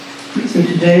So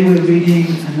today we're reading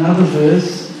another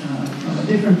verse from a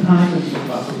different part of the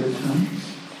Bhagavatam,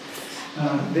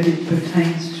 that it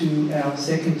pertains to our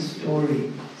second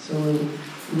story. So we'll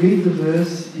read the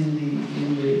verse in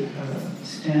the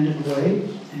standard way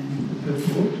and the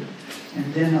purport,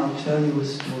 and then I'll tell you a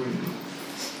story.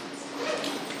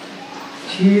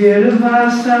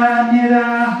 Chirvasa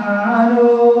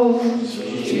niraharo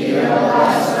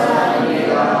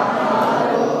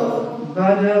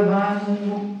Bhadavan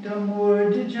mukta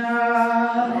murtaja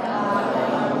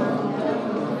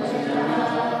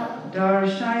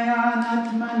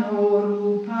Darshayanatmano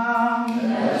rupam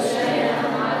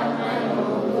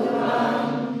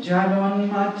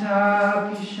Jadonmata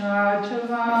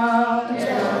pishachavat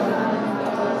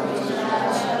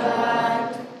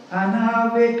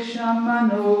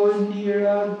Anavikshamano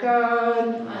niragad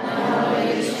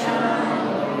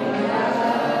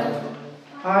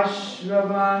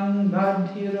Ashravan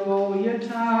badhiro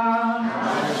yata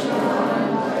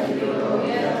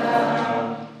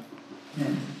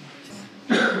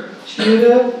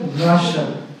Chira Vasha,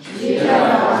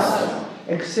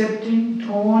 accepting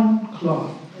torn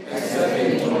cloth.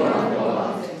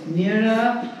 Nira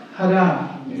Hara,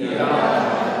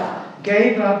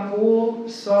 gave up all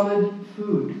solid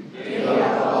food.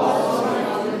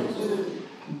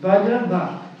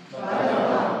 Badabak,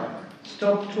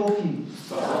 stop talking.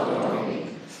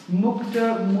 Mukta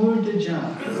Murdaja,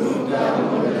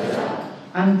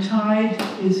 untied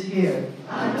his hair.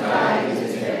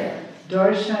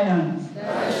 Darshayan,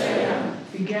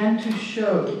 began to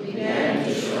show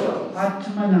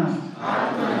Atmana,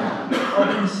 of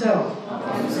himself.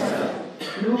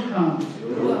 Rupam,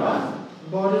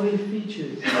 bodily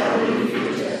features.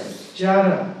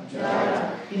 Jara,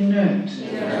 inert.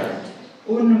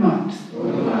 Unmat,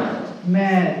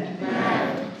 mad.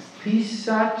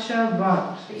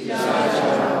 Pisachavat,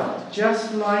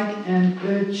 just like an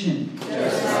urchin.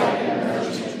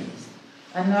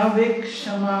 Anavik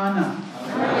Shamana,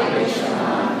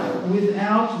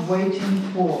 without waiting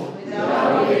for.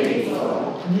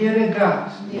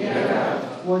 Niragat,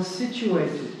 was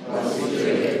situated.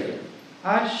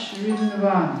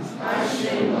 Ashrinvan,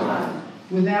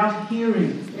 without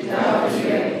hearing.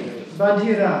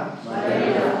 Badhira,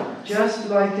 just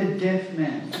like a deaf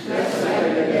man.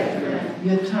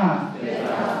 Yata,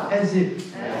 as if.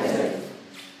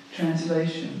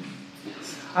 Translation.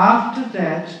 After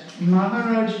that,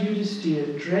 Maharaj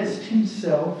Yudhisthira dressed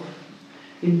himself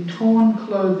in torn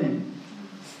clothing,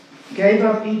 gave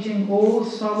up eating all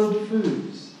solid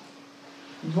foods,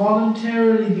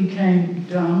 voluntarily became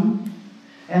dumb,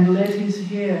 and let his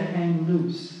hair hang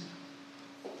loose.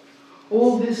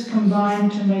 All this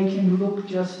combined to make him look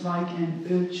just like an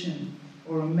urchin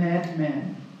or a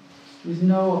madman with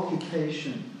no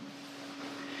occupation.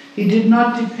 He did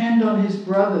not depend on his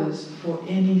brothers for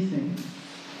anything.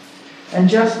 And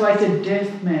just like a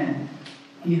deaf man,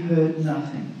 he heard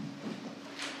nothing.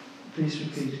 Please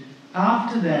repeat.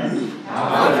 After that,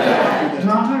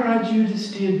 Maharaj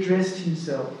Yudhisthira dressed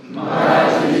himself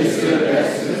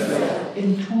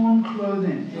in torn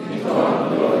clothing,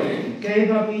 gave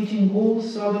up eating all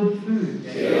solid foods,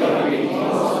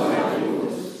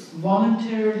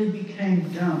 voluntarily became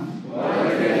dumb,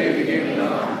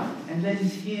 and let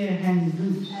his hair hang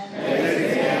loose.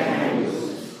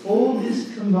 All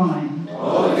this combined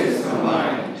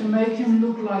to make him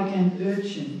look like an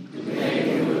urchin,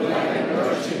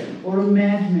 or a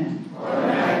madman,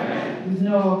 with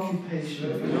no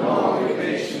occupation.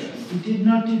 He did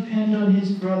not depend on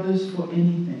his brothers for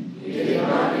anything.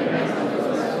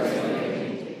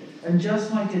 And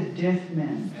just like a deaf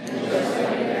man,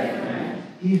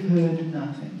 he heard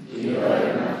nothing.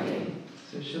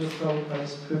 So Srila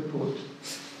Prabhupada's purport.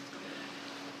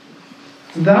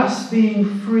 Thus being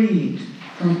freed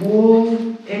from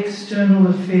all external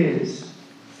affairs,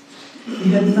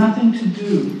 he had nothing to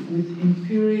do with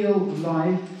imperial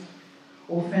life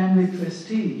or family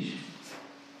prestige.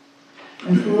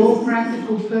 And for all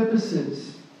practical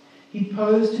purposes, he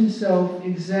posed himself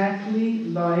exactly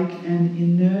like an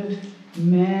inert,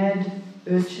 mad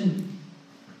urchin,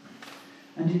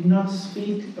 and did not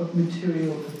speak of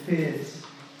material affairs.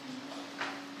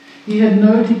 He had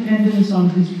no dependence on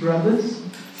his brothers,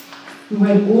 who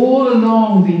had all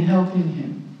along been helping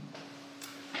him.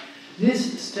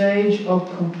 This stage of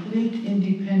complete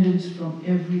independence from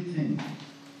everything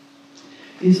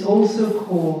is also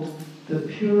called the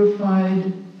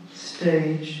purified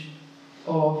stage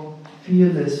of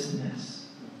fearlessness.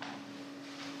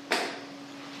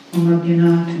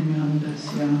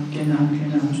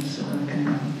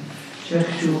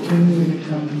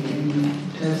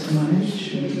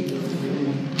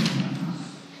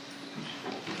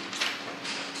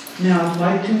 Now I'd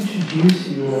like to introduce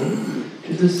you all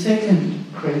to the second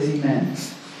crazy man.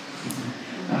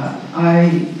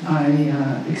 I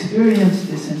experienced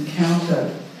this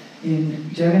encounter in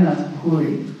Jagannath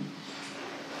Puri.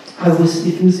 It was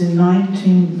in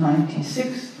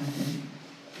 1996, I think,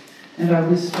 and I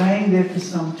was staying there for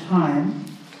some time,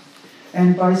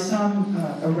 and by some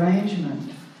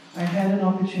arrangement, I had an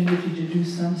opportunity to do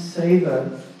some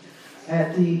seva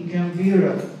at the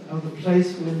Gambhira, of the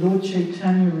place where Lord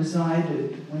Chaitanya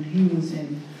resided when he was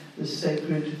in the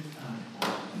sacred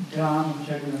Dham of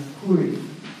Jagannath Puri.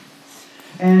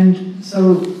 And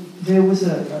so there was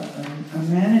a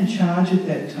man in charge at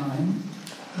that time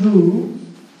who,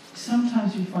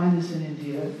 sometimes you find this in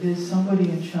India, there's somebody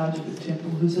in charge of the temple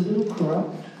who's a little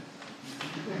corrupt.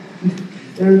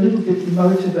 They're a little bit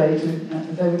motivated,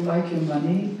 they would like your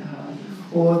money,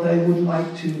 or they would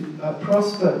like to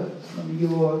prosper from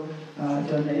your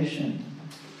donation.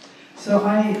 So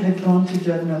I had gone to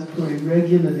Jagannath Puri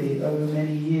regularly over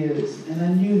many years, and I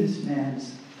knew this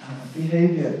man's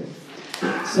behavior.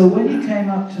 So when he came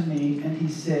up to me and he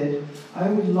said, I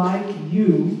would like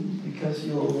you, because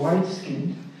you're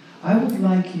white-skinned, I would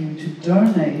like you to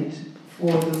donate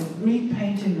for the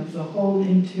repainting of the whole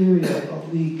interior of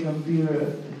the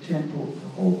Gambhira temple, the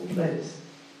whole place.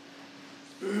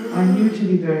 I knew to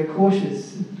be very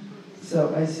cautious,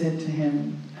 so I said to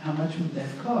him, how much would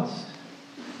that cost?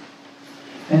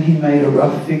 And he made a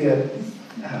rough figure,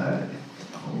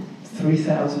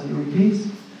 3,000 rupees.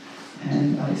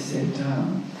 And I said,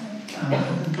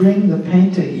 bring the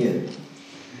painter here.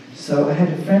 So I had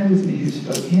a friend with me who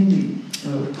spoke Hindi.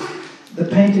 So the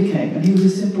painter came, and he was a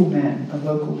simple man, a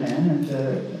local man, and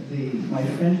my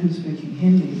friend who was speaking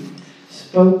Hindi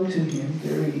spoke to him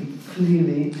very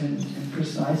clearly and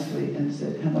precisely and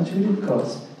said, how much would it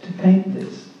cost to paint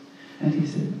this? And he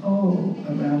said, oh,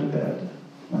 around about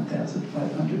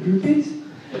 1,500 rupees.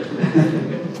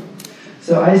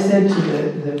 So I said to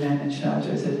the man in charge,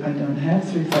 I said, I don't have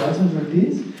 3,000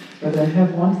 rupees, but I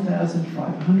have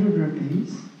 1,500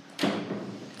 rupees,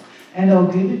 and I'll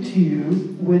give it to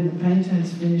you when the painter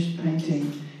has finished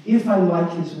painting, if I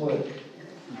like his work.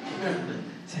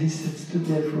 So he stood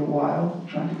there for a while,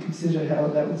 trying to consider how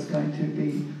that was going to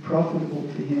be profitable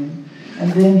for him.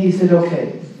 And then he said,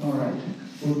 okay, all right,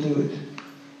 we'll do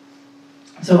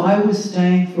it. So I was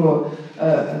staying for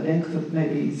a length of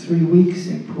maybe 3 weeks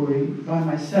in Puri by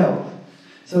myself.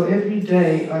 So every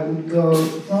day I would go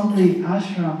from the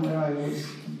ashram where I was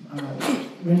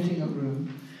renting a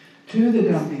room to the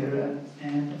Gambhira,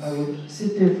 and I would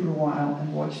sit there for a while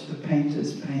and watch the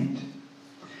painters paint.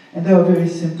 And they were very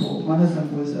simple. One of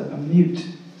them was a mute,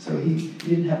 so he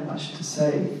didn't have much to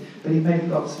say, but he made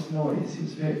lots of noise. He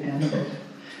was very animate.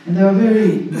 And they were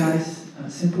very nice,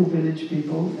 simple village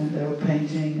people, and they were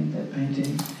painting and they're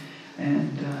painting.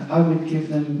 And I would give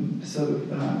them sort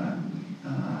of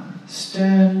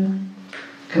stern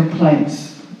complaints.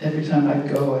 Every time I'd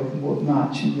go, I would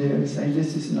march in there and say,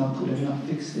 this is not good enough,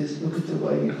 fix this, look at the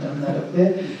way you've done that up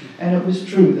there. And it was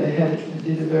true, they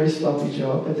did a very sloppy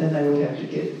job, but then they would have to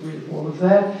get rid of all of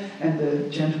that, and the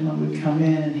gentleman would come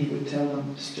in and he would tell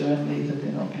them sternly that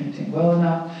they're not painting well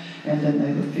enough, and then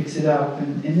they would fix it up.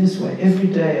 And in this way, every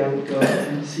day I would go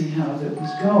and see how that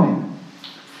was going.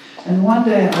 And one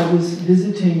day I was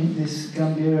visiting this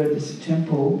Gambhira, this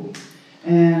temple,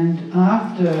 and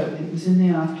it was in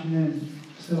the afternoon.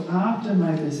 So after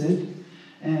my visit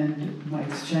and my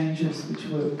exchanges, which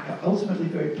were ultimately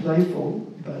very playful,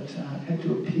 but had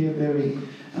to appear very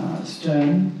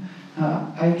stern,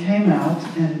 I came out,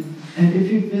 and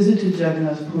if you've visited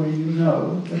Jagannath Puri, you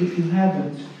know, but if you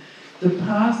haven't,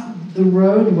 the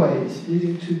roadways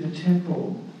leading to the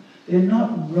temple, they're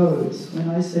not roads. When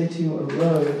I say to you a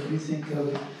road, you think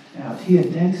of out here,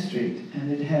 Denk Street,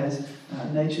 and it has a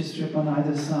nature strip on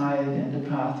either side and a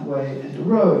pathway and a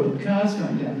road and cars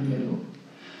going down the middle.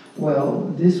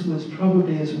 Well, this was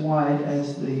probably as wide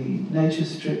as the nature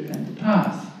strip and the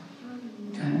path.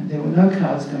 And there were no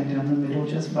cars going down the middle,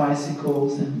 just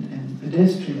bicycles and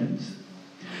pedestrians.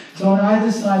 So on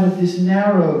either side of this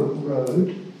narrow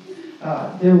road,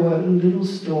 there were little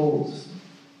stalls.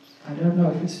 I don't know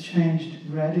if it's changed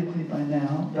radically by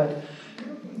now, but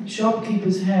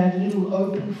shopkeepers had little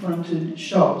open-fronted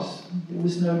shops. There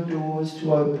was no doors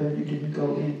to open, you didn't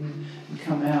go in and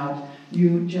come out.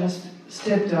 You just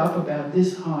stepped up about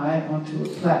this high onto a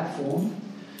platform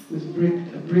with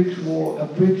a bricked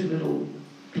little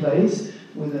place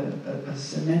with a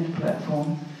cement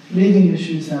platform, leaving your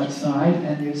shoes outside,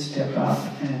 and you'd step up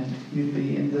and you'd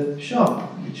be in the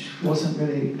shop, which wasn't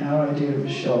really our idea of a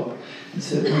shop. It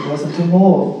certainly wasn't a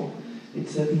mall. It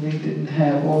certainly didn't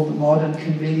have all the modern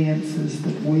conveniences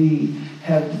that we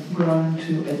have grown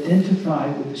to identify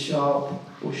with a shop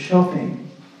or shopping.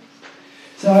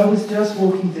 So I was just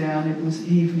walking down, it was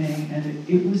evening, and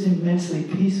it was immensely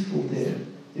peaceful there.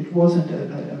 It wasn't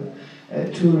a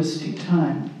touristy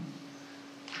time.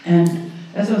 And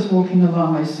as I was walking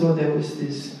along, I saw there was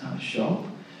this shop,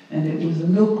 and it was a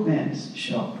milkman's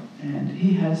shop. And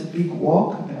he has a big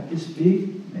wok, about this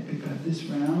big, maybe about this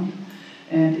round.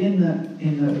 And in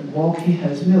the wok he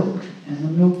has milk. And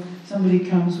the milk, somebody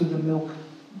comes with a milk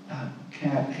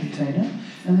container,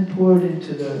 and they pour it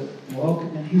into the wok,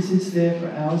 and he sits there for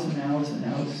hours and hours and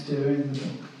hours stirring the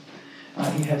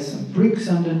milk. He has some bricks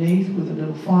underneath with a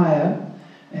little fire,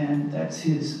 and that's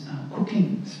his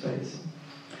cooking space.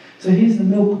 So he's the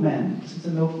milkman. This is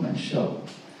the milkman's shop.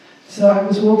 So I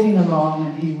was walking along,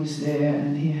 and he was there,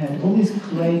 and he had all these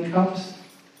clay cups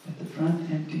at the front,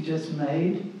 empty, just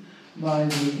made by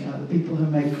the people who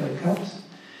make clay cups.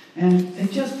 And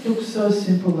it just looked so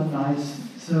simple and nice.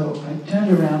 So I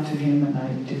turned around to him and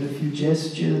I did a few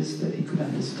gestures that he could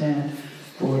understand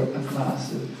for a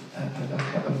glass of, a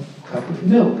cup of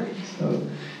milk. So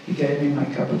he gave me my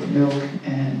cup of milk,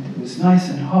 and it was nice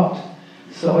and hot.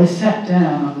 So I sat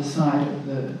down on the side of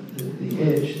the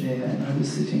edge there, and I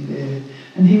was sitting there,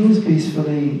 and he was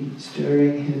peacefully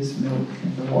stirring his milk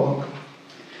in the wok.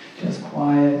 Just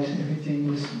quiet, everything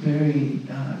was very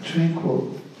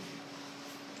tranquil.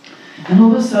 And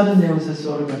all of a sudden there was a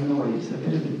sort of a noise, a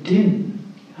bit of a din.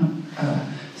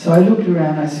 So I looked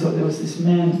around, I saw there was this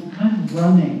man kind of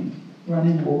running,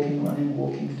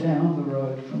 walking down the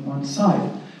road from one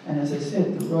side. And as I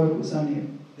said, the road was only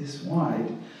this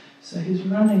wide. So he's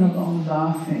running along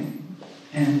laughing.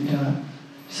 And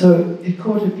so it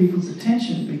caught people's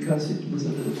attention because it was a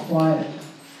little quiet.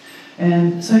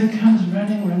 And so he comes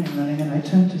running, and I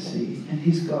turn to see, and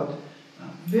he's got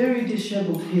very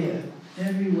disheveled hair,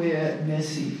 everywhere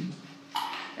messy.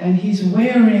 And he's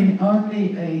wearing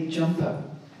only a jumper,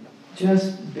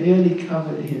 just barely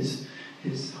covered his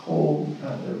whole,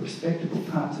 the respectable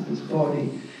parts of his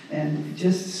body, and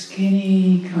just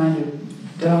skinny, kind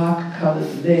of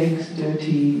dark-coloured legs,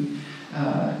 dirty,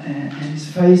 and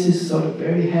his face is sort of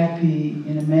very happy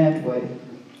in a mad way.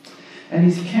 And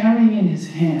he's carrying in his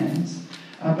hands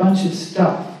a bunch of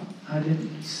stuff. I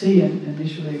didn't see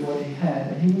initially what he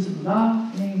had. And he was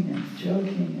laughing and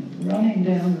joking and running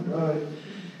down the road.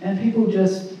 And people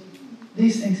just,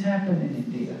 these things happen in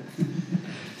India.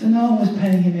 So no one was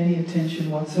paying him any attention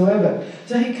whatsoever.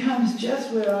 So he comes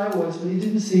just where I was, but he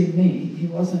didn't see me. He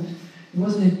wasn't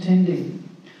intending.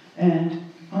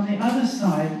 And on the other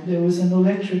side, there was an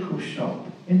electrical shop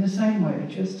in the same way,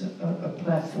 just a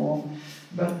platform.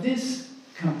 But this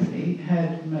company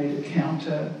had made a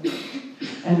counter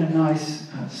and a nice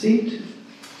seat,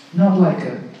 not like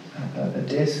a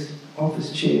desk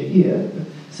office chair here, but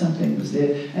something was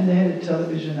there. And they had a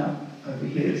television up over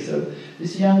here. So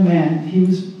this young man, he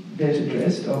was better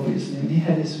dressed, obviously, and he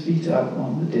had his feet up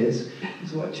on the desk. He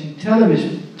was watching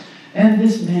television. And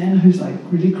this man, who's like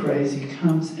really crazy,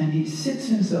 comes and he sits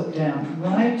himself down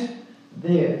right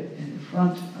there in the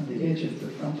front, on the edge of the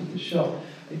front of the shop,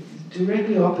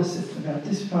 directly opposite, about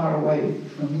this far away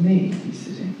from me, he's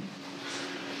sitting.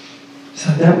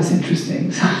 So that was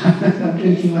interesting. So I'm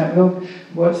drinking my milk,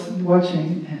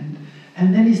 watching,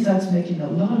 and then he starts making a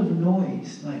lot of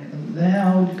noise, like a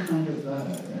loud kind of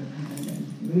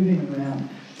and moving around.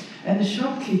 And the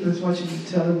shopkeepers watching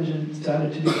the television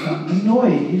started to become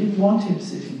annoyed. He didn't want him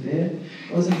sitting there.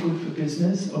 It wasn't good for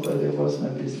business, although there was no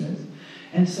business.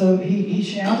 And so he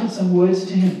shouted some words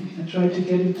to him and tried to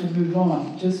get him to move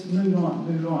on. Just move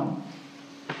on.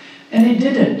 And he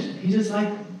didn't. He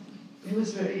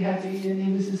was very happy, and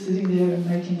he was just sitting there and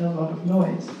making a lot of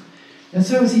noise. And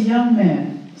so he was a young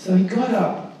man. So he got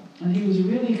up, and he was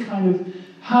really kind of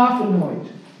half annoyed,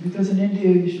 because in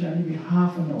India you should only be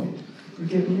half annoyed. If you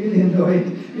get really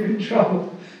annoyed, you're in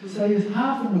trouble. So he was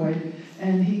half annoyed,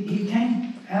 and he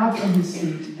came out from his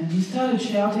seat, and he started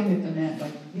shouting at the man,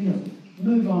 like,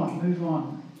 move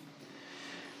on.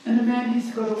 And the man,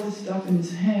 he's got all this stuff in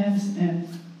his hands, and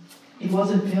he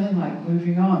wasn't feeling like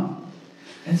moving on.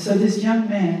 And so this young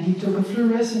man, he took a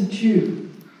fluorescent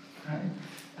tube,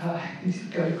 right? He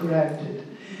grabbed it.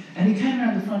 And he came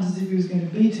around the front as if he was going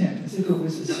to beat him, as if it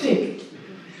was a stick.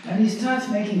 And he starts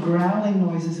making growling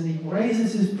noises, and he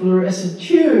raises his fluorescent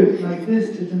tube like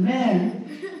this to the man.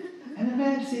 And the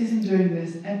man sees him doing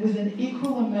this, and with an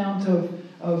equal amount of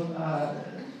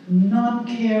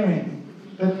non-caring,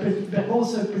 but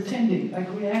also pretending, like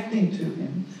reacting to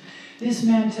him, this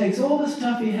man takes all the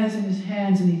stuff he has in his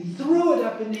hands and he threw it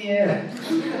up in the air.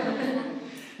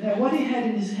 Now what he had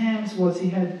in his hands was he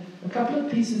had a couple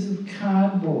of pieces of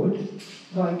cardboard,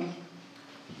 like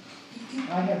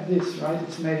I have this, right?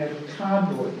 It's made out of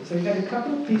cardboard. So he had a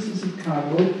couple of pieces of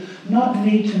cardboard, not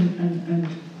neat and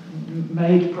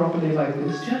made properly like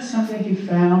this, just something he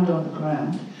found on the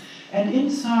ground. And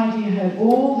inside he had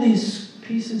all these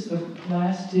pieces of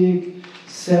plastic,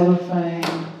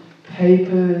 cellophane,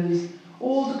 papers,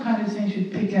 all the kind of things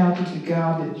you'd pick out of the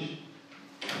garbage.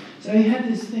 So he had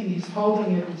this thing, he's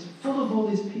holding it, it's full of all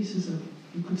these pieces of,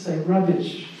 you could say,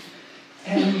 rubbish.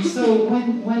 And so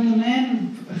when the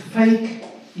man fake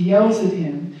yells at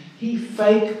him, he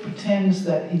fake pretends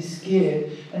that he's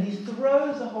scared, and he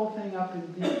throws the whole thing up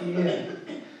in the air.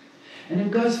 And it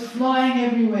goes flying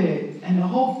everywhere, and a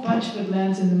whole bunch of it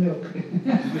lands in the milk.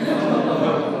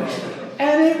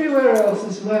 And everywhere else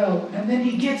as well. And then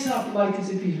he gets up like as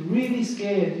if he's really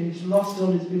scared, and he's lost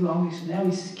all his belongings, now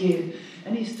he's scared.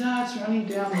 And he starts running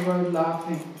down the road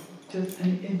laughing,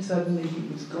 and suddenly he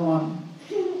was gone.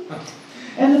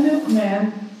 And the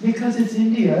milkman, because it's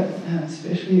India,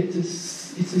 especially it's a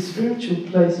spiritual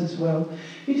place as well,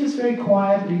 he just very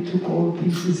quietly took all the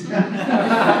pieces out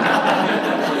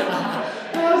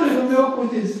of the milk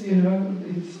with his,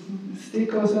 his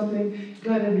stick or something,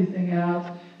 got everything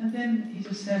out, and then he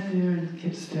just sat there and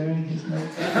kept stirring his milk.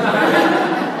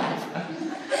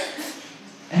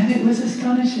 And it was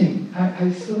astonishing.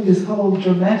 I saw this whole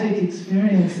dramatic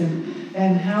experience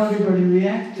and how everybody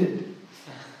reacted.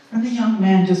 And the young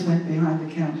man just went behind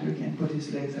the counter again, put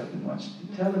his legs up and watched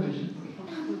the television.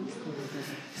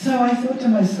 So I thought to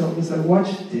myself, as I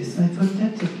watched this, I thought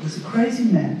that was a crazy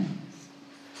man.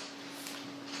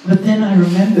 But then I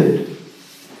remembered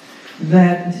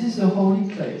that this is a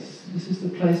holy place. This is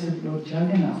the place of Lord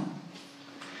Jagannath.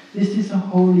 This is a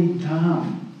holy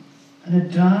dham. And a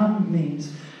dham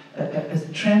means a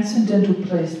transcendental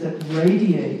place that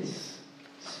radiates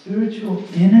spiritual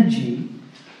energy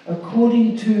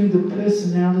according to the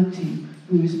personality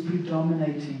who is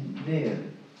predominating there.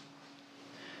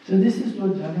 So this is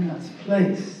Lord Jagannath's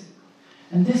place.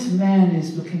 And this man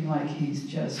is looking like he's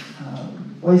just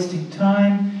wasting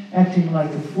time, acting like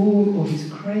a fool, or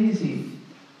he's crazy.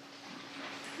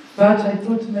 But I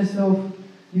thought to myself,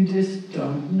 you just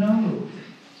don't know.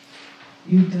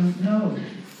 You don't know.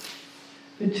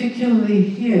 Particularly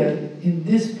here, in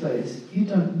this place, you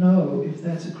don't know if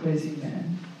that's a crazy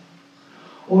man,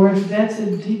 or if that's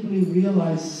a deeply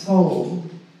realized soul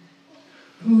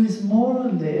who is more or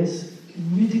less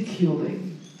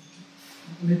ridiculing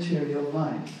material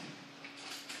life.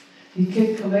 He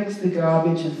collects the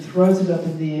garbage and throws it up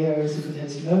in the air as if it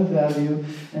has no value,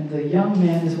 and the young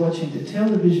man is watching the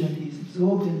television, he's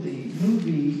absorbed in the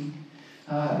movie,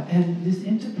 and this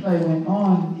interplay went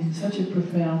on in such a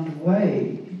profound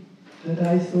way that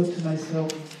I thought to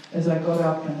myself, as I got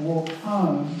up and walked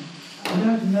home, I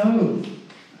don't know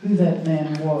who that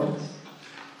man was.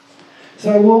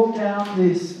 So I walked down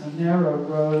this narrow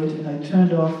road and I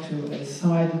turned off to a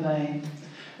side lane,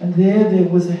 and there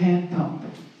was a hand pump,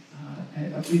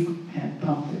 a big hand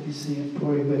pump that you see in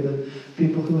Puri, where the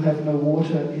people who have no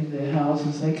water in their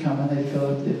houses, they come and they fill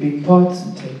up their big pots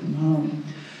and take them home.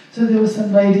 So there were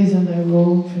some ladies and they were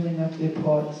all filling up their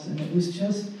pots, and it was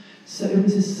just, so it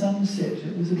was a sunset,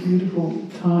 it was a beautiful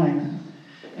time.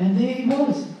 And there he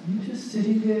was, just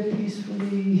sitting there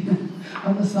peacefully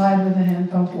on the side where the hand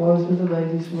pump was, where the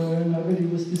ladies were, and nobody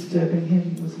was disturbing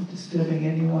him, he wasn't disturbing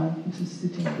anyone, he was just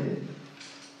sitting there.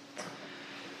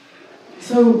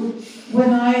 So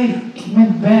when I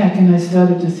went back and I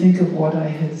started to think of what I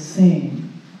had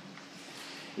seen,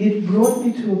 it brought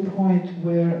me to a point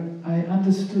where I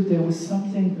understood there was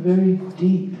something very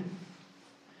deep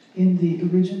in the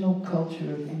original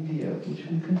culture of India, which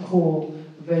we can call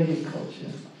Vedic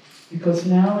culture. Because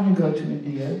now when you go to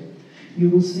India, you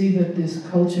will see that this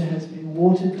culture has been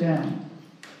watered down.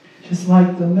 Just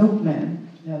like the milkman.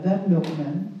 Now that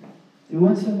milkman, there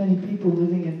weren't so many people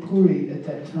living in Puri at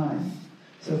that time.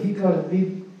 So he got a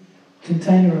big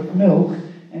container of milk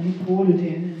and he poured it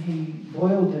in and he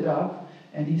boiled it up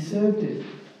and he served it.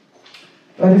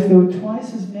 But if there were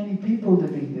twice as many people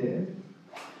living there,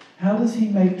 how does he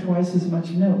make twice as much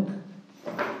milk?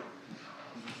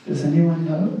 Does anyone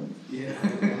know? Yeah.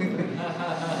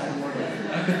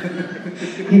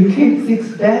 He keeps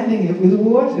expanding it with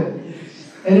water.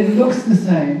 And it looks the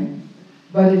same,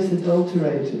 but it's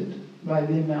adulterated by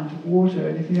the amount of water.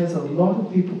 And if he has a lot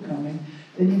of people coming,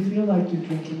 then you feel like you're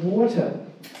drinking water,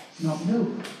 not milk.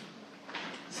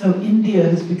 So India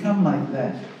has become like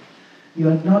that.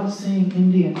 You're not seeing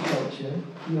Indian culture,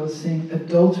 you're seeing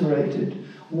adulterated,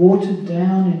 watered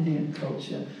down Indian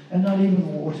culture, and not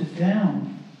even watered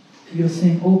down. You're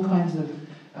seeing all kinds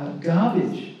of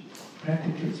garbage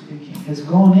practically speaking, has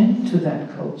gone into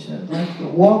that culture, like the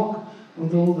wok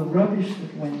with all the rubbish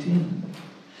that went in.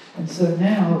 And so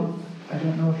now, I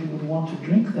don't know if you would want to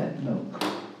drink that milk.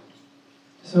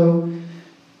 So,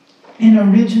 in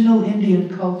original Indian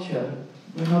culture,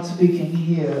 we're not speaking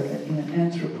here in an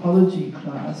anthropology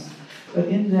class, but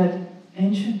in that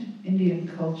ancient Indian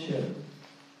culture,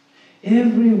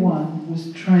 everyone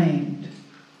was trained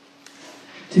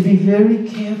to be very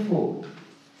careful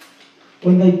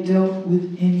when they dealt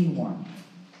with anyone,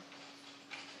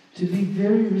 to be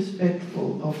very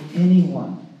respectful of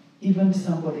anyone, even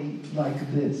somebody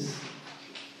like this,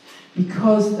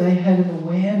 because they had an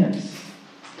awareness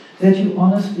that you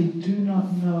honestly do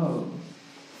not know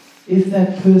if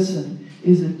that person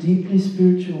is a deeply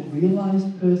spiritual,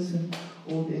 realized person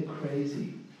or they're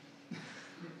crazy.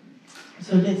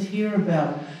 So let's hear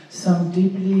about some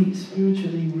deeply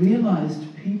spiritually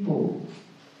realized people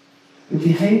who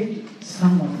behaved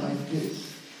somewhat like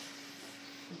this.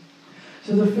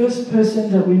 So the first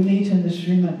person that we meet in the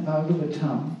Srimad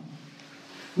Bhagavatam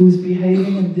who is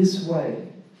behaving in this way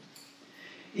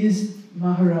is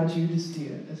Maharaj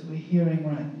Yudhisthira, as we're hearing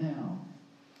right now.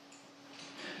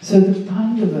 So the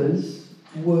Pandavas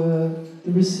were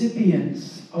the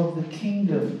recipients of the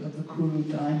kingdom of the Kuru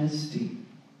dynasty.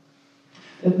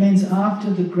 That means after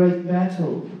the great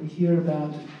battle, we hear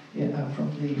about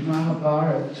from the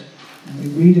Mahabharata, and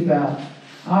we read about,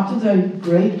 after the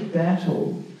great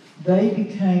battle, they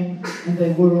became, and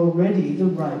they were already the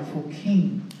rightful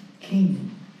king,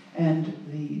 and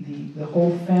the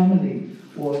whole family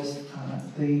was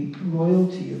the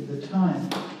royalty of the time.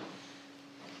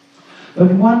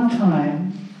 But one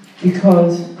time,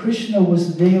 because Krishna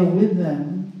was there with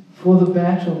them for the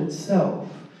battle itself,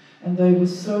 and they were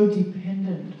so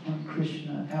dependent on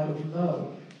Krishna out of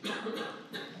love,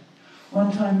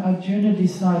 one time Arjuna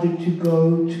decided to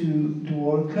go to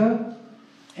Dwarka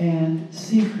and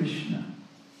see Krishna.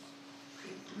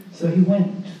 So he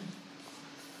went.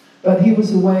 But he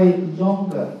was away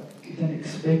longer than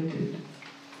expected.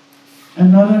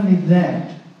 And not only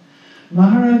that,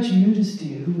 Maharaj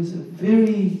Yudhisthira, who was a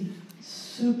very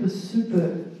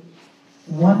super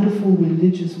wonderful,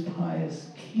 religious, pious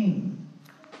king,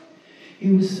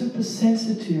 he was super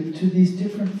sensitive to these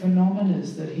different phenomena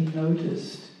that he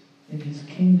noticed in his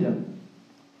kingdom.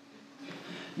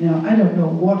 Now, I don't know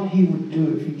what he would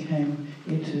do if he came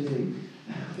into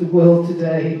the world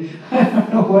today. I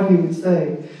don't know what he would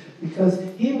say, because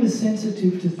he was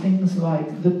sensitive to things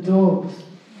like the dogs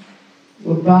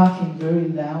were barking very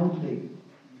loudly.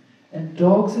 And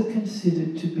dogs are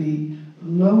considered to be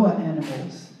lower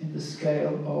animals in the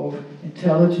scale of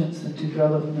intelligence and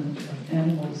development of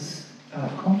animals'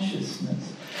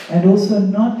 consciousness, and also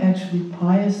not actually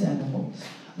pious animals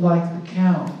like the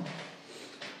cow.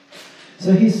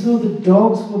 So he saw the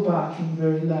dogs were barking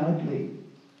very loudly,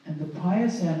 and the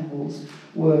pious animals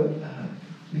were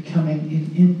becoming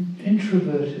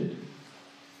introverted.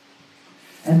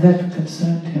 And that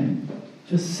concerned him.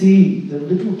 Just see the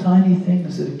little tiny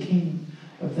things that a king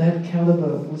of that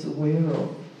caliber was aware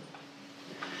of.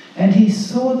 And he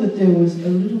saw that there was a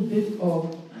little bit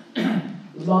of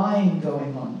lying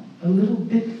going on. A little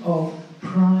bit of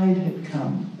pride had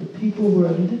come. The people were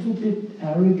a little bit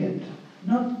arrogant.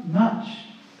 Not much,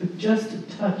 but just a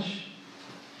touch.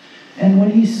 And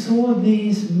when he saw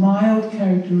these mild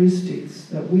characteristics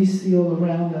that we see all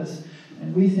around us,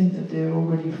 and we think that they're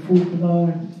already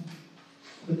full-blown,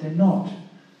 but they're not.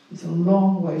 There's a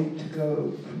long way to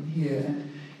go from here. And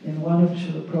in one of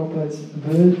Srila Prabhupada's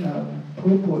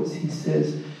purports, he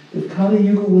says that Kali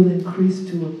Yuga will increase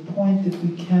to a point that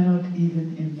we cannot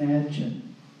even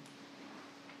imagine.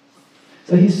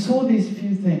 So he saw these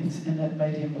few things, and that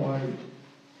made him worried.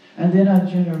 And then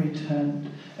Arjuna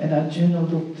returned, and Arjuna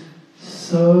looked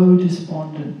so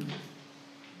despondent.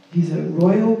 He's a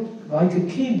royal, like a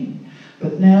king,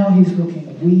 but now he's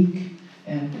looking weak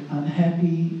and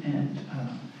unhappy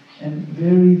and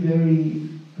very, very,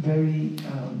 very,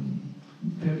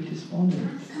 very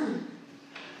despondent.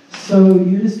 So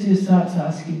Yudhisthira starts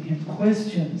asking him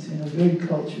questions in a very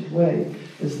cultured way.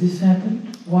 Has this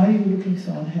happened? Why are you looking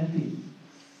so unhappy?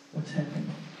 What's happened?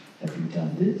 Have you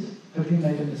done this? Have you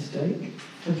made a mistake?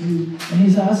 And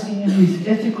he's asking him these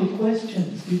ethical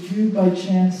questions. Did you by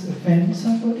chance offend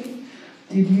somebody?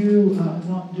 Did you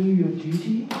not do your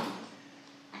duty?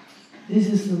 This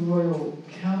is the royal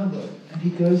caliber. And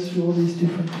he goes through all these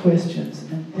different questions.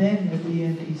 And then at the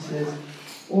end he says,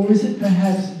 or is it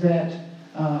perhaps that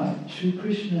Sri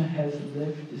Krishna has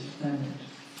left this planet?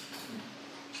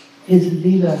 His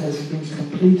Leela has been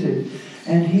completed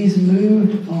and he's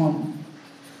moved on.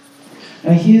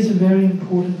 Now here's a very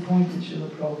important point that Srila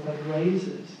Prabhupada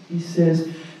raises. He says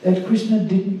that Krishna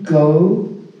didn't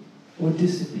go or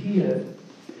disappear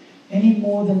any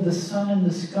more than the sun in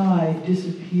the sky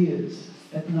disappears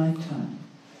at night time.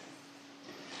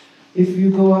 If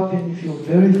you go up, and if you're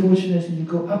very fortunate and you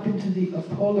go up into the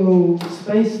Apollo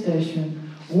space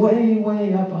station, way,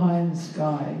 way up high in the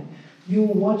sky,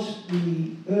 you'll watch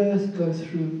the Earth go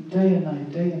through day and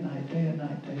night, day and night, day and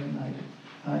night, day and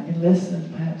night, in less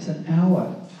than perhaps an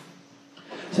hour.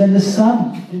 So the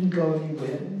sun didn't go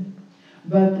anywhere,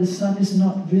 but the sun is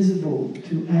not visible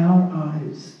to our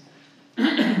eyes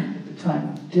at the time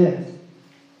of death,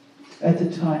 at the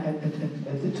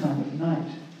time of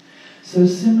night. So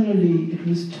similarly, it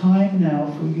was time now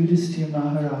for Yudhisthira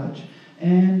Maharaj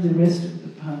and the rest of the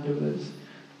Pandavas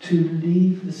to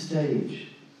leave the stage.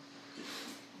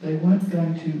 They weren't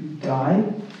going to die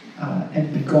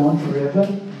and be gone forever.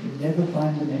 You'd never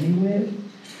find them anywhere.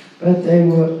 But they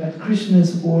were, at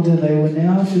Krishna's order, they were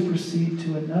now to proceed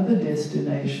to another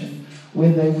destination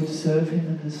where they would serve him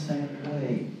in the same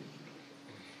way.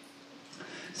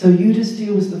 So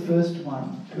Yudhisthira was the first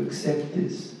one to accept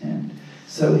this, and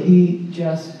so he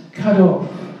just cut off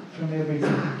from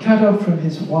everything. He cut off from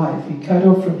his wife, he cut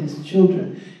off from his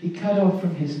children, he cut off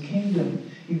from his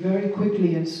kingdom. He very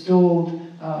quickly installed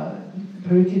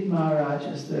Parikshit Maharaj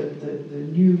as the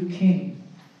new king.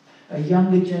 A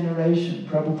younger generation,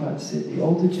 Prabhupada said, the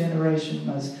older generation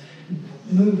must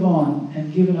move on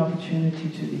and give an opportunity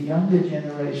to the younger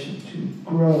generation to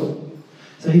grow.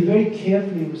 So he very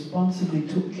carefully, responsibly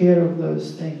took care of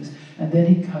those things, and then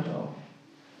he cut off.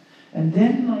 And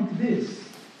then like this,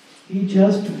 he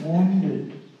just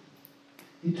wandered.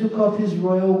 He took off his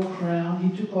royal crown,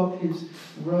 he took off his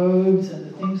robes and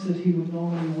the things that he would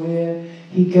normally wear.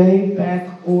 He gave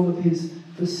back all of his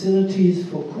facilities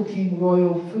for cooking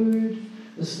royal food,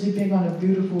 the sleeping on a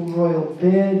beautiful royal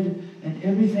bed, and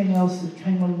everything else that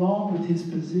came along with his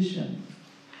position.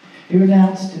 He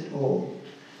renounced it all.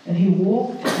 And he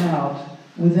walked out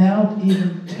without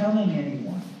even telling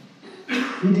anyone.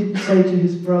 He didn't say to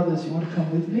his brothers, "You want to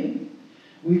come with me?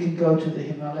 We can go to the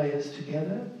Himalayas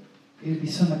together. It'd be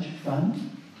so much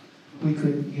fun. We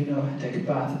could, take a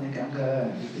bath in the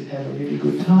Ganga, and we could have a really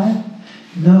good time."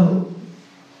 No.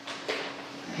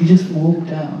 He just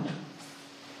walked out.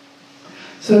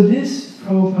 So this,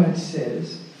 Prabhupada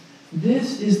says,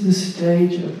 this is the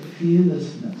stage of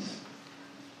fearlessness.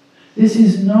 This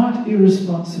is not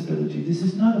irresponsibility. This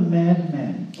is not a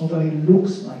madman, although he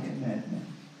looks like a madman.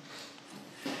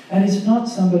 And it's not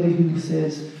somebody who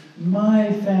says,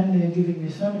 "My family are giving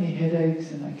me so many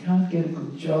headaches and I can't get a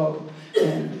good job."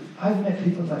 And I've met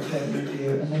people like that in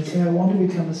India, and they say, "I want to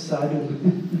become a sadhu."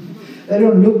 They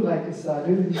don't look like a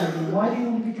sadhu. And you say, "Why do you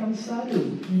want to become a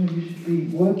sadhu? You should be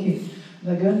working."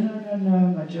 And they go,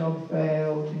 no, my job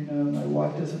failed, my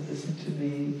wife doesn't listen to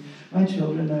me, my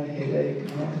children have a headache,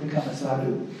 I want to become a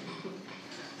sadhu.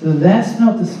 So that's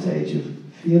not the stage of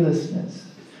fearlessness.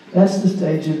 That's the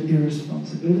stage of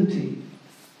irresponsibility.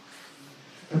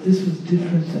 But this was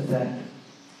different than that.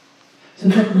 So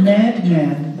that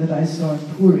madman that I saw in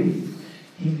Puri,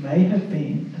 he may have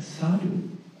been a sadhu.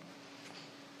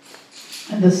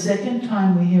 And the second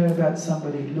time we hear about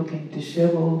somebody looking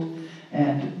disheveled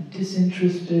and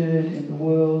disinterested in the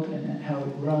world and how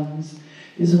it runs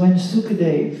is when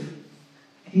Sukadev,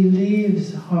 he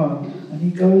leaves home and he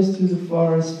goes through the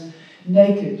forest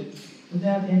naked,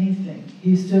 without anything.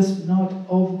 He's just not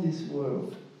of this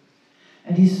world.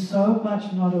 And he's so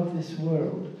much not of this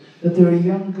world that there are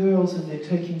young girls and they're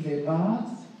taking their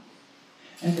bath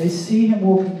and they see him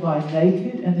walking by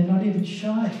naked and they're not even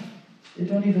shy. They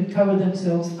don't even cover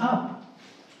themselves up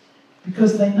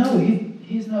because they know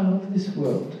he's not of this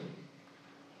world.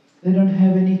 They don't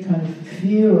have any kind of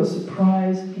fear or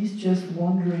surprise. He's just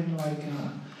wandering like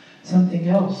something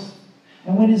else.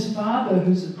 And when his father,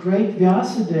 who's a great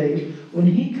Vyasadeva, when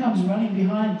he comes running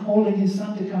behind calling his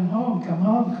son to come home,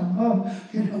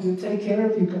 we'll take care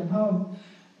of you, come home,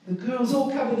 the girls all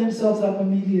cover themselves up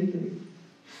immediately.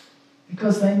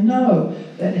 Because they know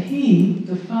that he,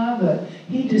 the father,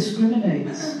 he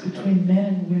discriminates between men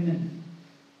and women.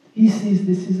 He sees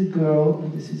this is a girl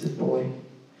and this is a boy.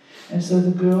 And so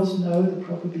the girls know the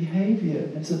proper behavior,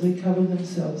 and so they cover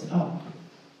themselves up.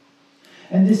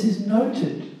 And this is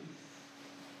noted,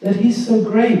 that he's so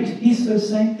great, he's so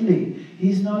saintly,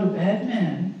 he's not a bad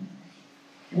man.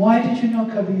 Why did you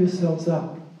not cover yourselves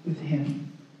up with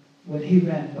him when he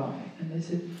ran by? And they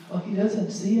said, "Oh, he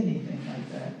doesn't see anything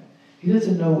like that. He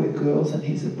doesn't know we're girls and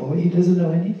he's a boy. He doesn't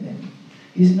know anything.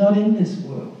 He's not in this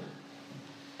world."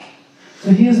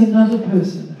 So here's another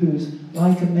person who's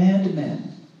like a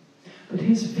madman. but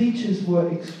his features were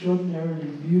extraordinarily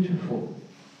beautiful.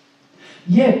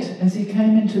 Yet, as he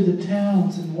came into the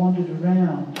towns and wandered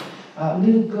around,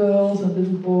 little girls and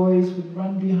little boys would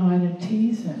run behind and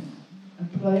tease him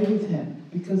and play with him,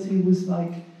 because he was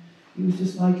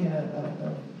just like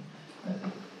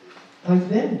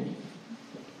them.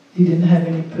 He didn't have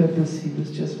any purpose. He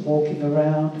was just walking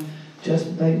around.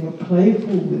 They were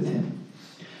playful with him,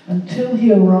 until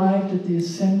he arrived at the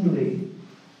assembly,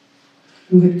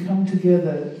 who had come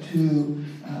together to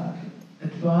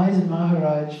advise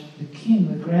Maharaj, the king,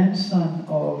 the grandson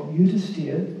of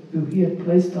Yudhisthira, who he had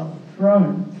placed on the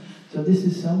throne. So this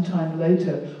is sometime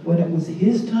later, when it was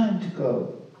his time to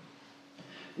go.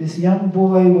 This young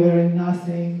boy wearing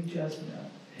nothing, just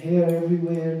hair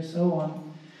everywhere and so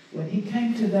on. When he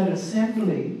came to that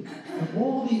assembly of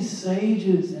all these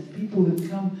sages and people who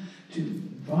come to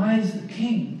advise the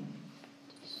king,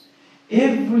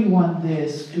 everyone there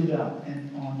stood up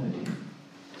and honored him.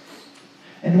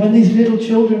 And when these little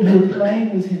children who were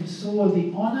playing with him saw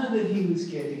the honor that he was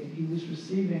getting, he was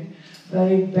receiving,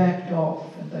 they backed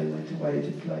off and they went away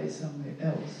to play somewhere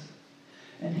else.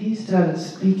 And he started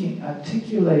speaking,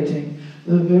 articulating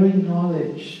the very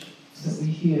knowledge that we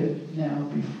hear now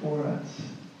before us.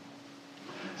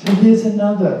 So here's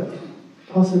another,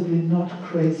 possibly not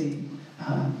crazy,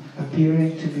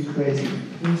 appearing to be crazy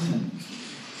person.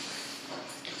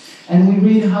 And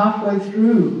we read halfway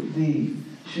through the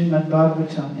Srimad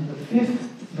Bhagavatam in the 5th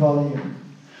volume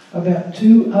about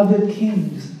 2 other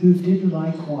kings who did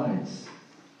likewise.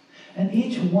 And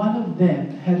each one of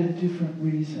them had a different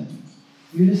reason.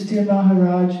 Yudhisthira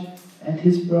Maharaj and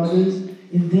his brothers,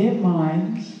 in their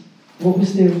minds, what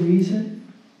was their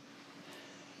reason?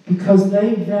 Because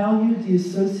they valued the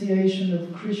association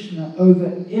of Krishna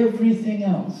over everything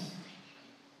else.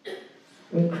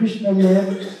 When Krishna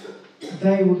left,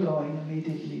 they were going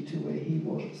immediately to where he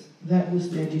was. That was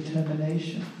their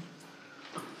determination.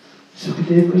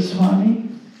 Sukadeva Goswami,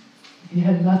 he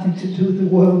had nothing to do with the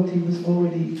world. He was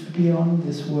already beyond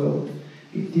this world.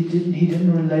 He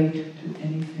didn't relate to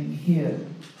anything here.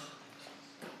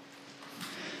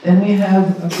 Then we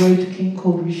have a great king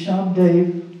called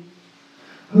Rishabdev,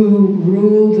 who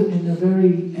ruled in a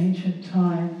very ancient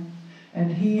time,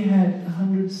 and he had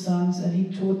 100 sons, and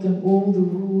he taught them all the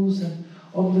rules and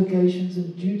obligations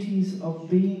and duties of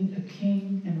being a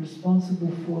king and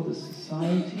responsible for the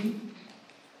society.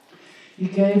 He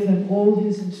gave them all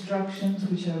his instructions,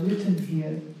 which are written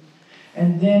here,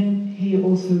 and then he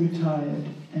also retired,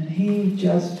 and he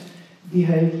just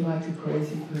behaved like a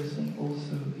crazy person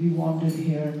also. He wandered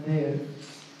here and there.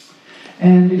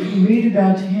 And if you read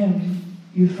about him,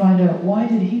 you find out, why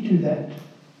did he do that?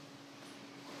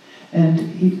 And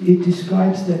it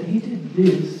describes that he did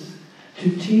this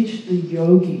to teach the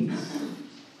yogis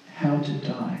how to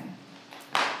die.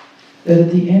 That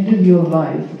at the end of your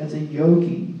life as a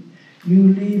yogi,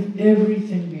 you leave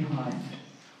everything behind.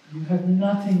 You have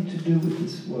nothing to do with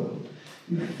this world.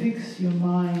 You fix your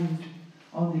mind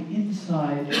on the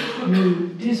inside, you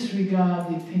disregard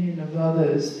the opinion of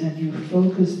others, and you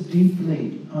focus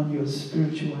deeply on your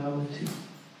spirituality.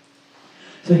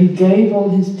 So he gave all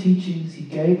his teachings, he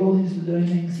gave all his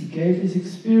learnings, he gave his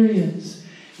experience,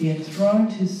 he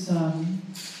enthroned his son,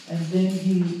 and then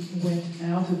he went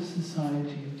out of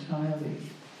society entirely.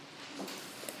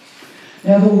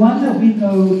 Now the one that we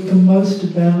know the most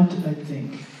about, I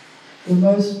think, the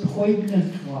most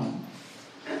poignant one,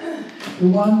 the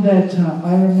one that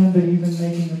I remember even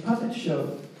making a puppet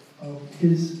show of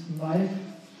his life,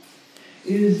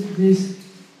 is this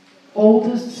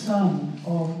oldest son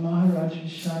of Maharaj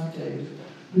Rishabdev,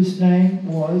 whose name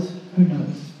was, who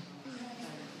knows,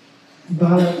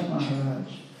 Bharat Maharaj.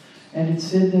 And it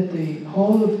said that the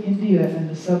whole of India and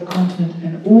the subcontinent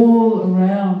and all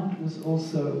around was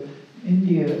also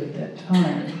India at that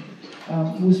time,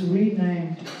 was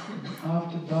renamed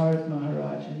after Bharat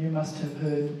Maharaj. And you must have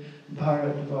heard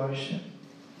Bharat Varsha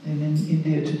in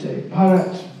India today.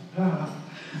 Bharat,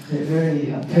 they're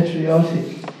very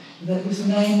patriotic. That was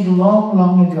named long,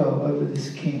 long ago over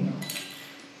this king.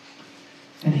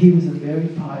 And he was a very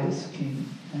pious king.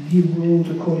 And he ruled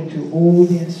according to all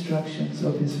the instructions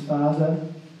of his father.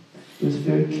 He was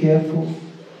very careful.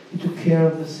 He took care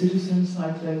of the citizens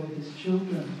like they were his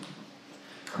children.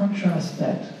 Contrast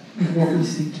that with what we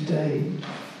see today,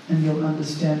 and you'll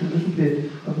understand a little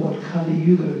bit of what Kali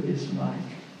Yuga is like.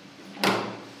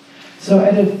 So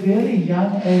at a fairly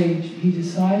young age, he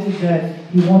decided that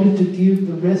he wanted to give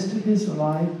the rest of his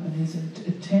life and his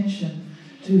attention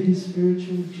to his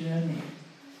spiritual journey.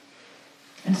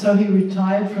 And so he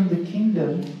retired from the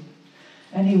kingdom,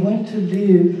 and he went to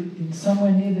live in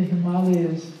somewhere near the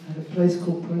Himalayas at a place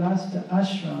called Pulasta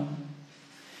Ashram,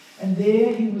 And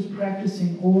there he was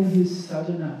practicing all his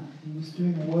sadhana. He was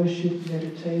doing worship,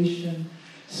 meditation,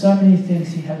 so many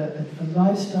things. He had a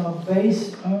lifestyle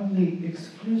based only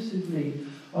exclusively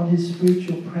on his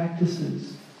spiritual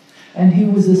practices. And he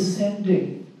was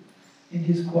ascending in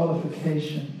his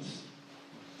qualifications.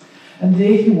 And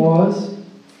there he was.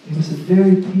 It was a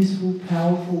very peaceful,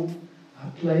 powerful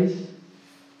place.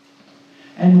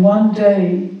 And one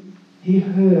day he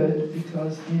heard,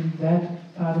 because in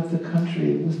that part of the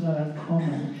country it was not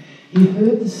uncommon, he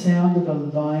heard the sound of a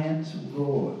lion's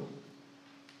roar.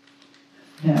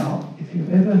 Now, if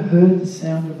you've ever heard the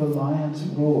sound of a lion's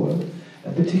roar,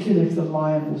 particularly if the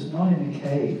lion was not in a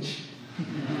cage,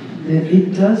 then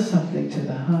it does something to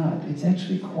the heart. It's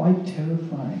actually quite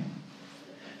terrifying.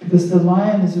 Because the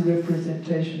lion is a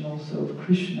representation also of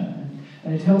Krishna,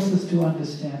 and it helps us to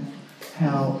understand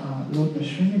how Lord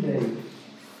Nrsimhadev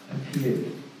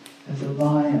appeared as a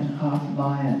lion, half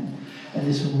lion. And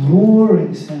this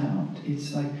roaring sound,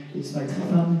 it's like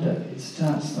thunder. It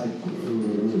starts like,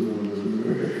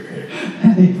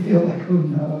 and they feel like, oh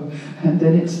no, and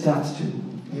then it starts to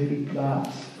really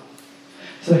blast.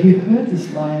 So he heard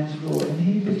this lion's roar, and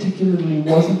he particularly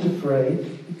wasn't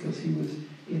afraid because he was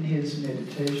in his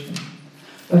meditation.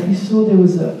 But he saw there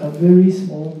was a very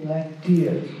small black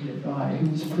deer nearby who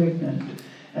was pregnant,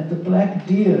 and the black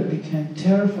deer became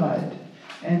terrified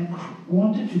and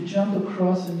wanted to jump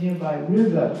across a nearby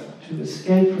river to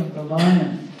escape from the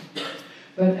lion.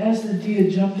 But as the deer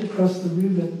jumped across the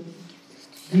river,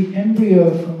 the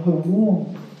embryo from her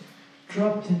womb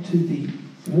dropped into the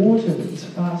water that was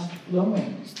fast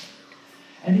flowing.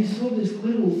 And he saw this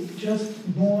little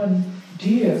just born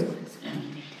deer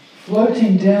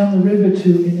floating down the river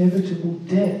to inevitable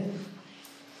death.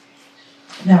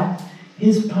 Now,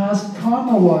 his past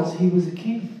karma was he was a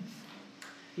king.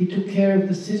 He took care of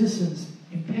the citizens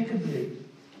impeccably.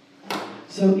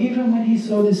 So even when he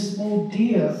saw this small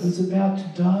deer was about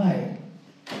to die,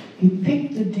 he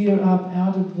picked the deer up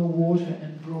out of the water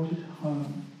and brought it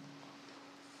home.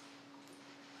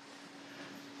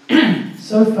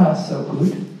 So far, so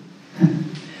good.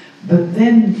 But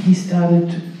then he started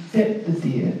to pet the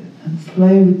deer and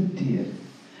play with the deer.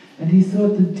 And he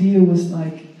thought the deer was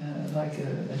like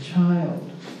a child,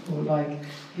 or like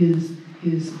his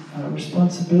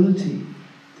responsibility.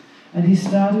 And he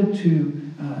started to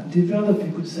develop,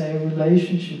 you could say, a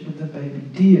relationship with the baby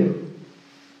deer.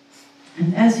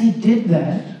 And as he did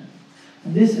that,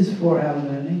 and this is for our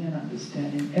learning and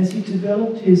understanding, as he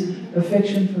developed his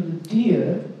affection for the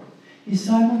deer, he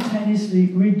simultaneously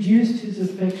reduced his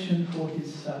affection for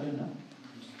his sadhana.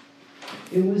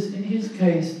 It was, in his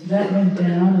case, that went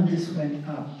down and this went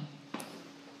up.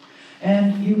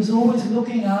 And he was always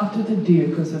looking after the deer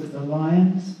because of the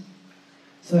lions.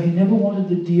 So he never wanted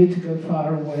the deer to go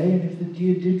far away, and if the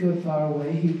deer did go far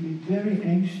away, he'd be very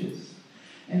anxious.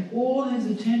 And all his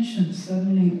attention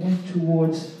suddenly went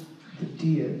towards the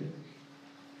deer.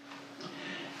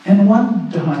 And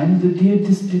one time, the deer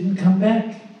just didn't come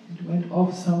back. It went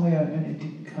off somewhere and it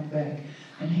didn't come back.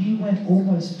 And he went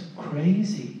almost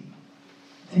crazy,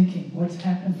 thinking, what's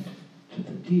happened to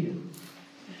the deer?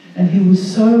 And he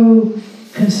was so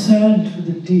concerned for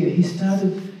the deer, he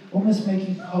started almost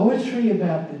making poetry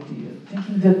about the deer,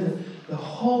 thinking that the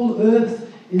whole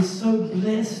earth is so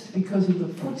blessed because of the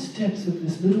footsteps of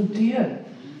this little deer.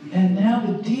 And now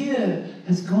the deer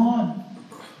has gone.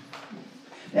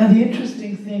 Now the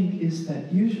interesting thing is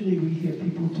that usually we hear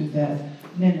people do that,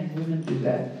 men and women do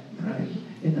that, right?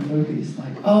 In the movies,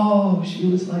 like, oh, she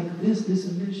was like this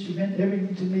and this, she meant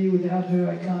everything to me, without her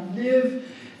I can't live.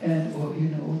 And, or,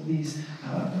 all these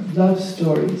love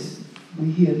stories, we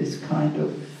hear this kind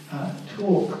of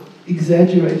talk,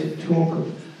 exaggerated talk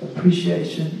of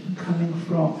appreciation coming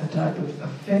from a type of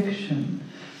affection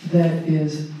that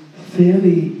is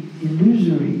fairly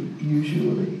illusory,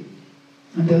 usually,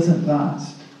 and doesn't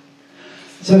last.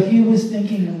 So he was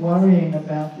thinking and worrying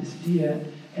about this deer,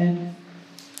 and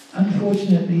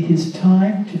unfortunately his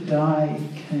time to die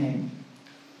came.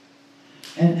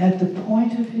 And at the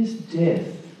point of his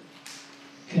death,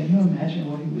 can you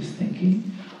imagine what he was thinking?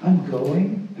 I'm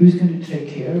going. Who's going to take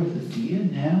care of the deer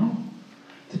now?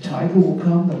 The tiger will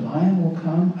come, the lion will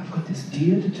come. I've got this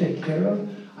deer to take care of.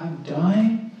 I'm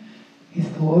dying. He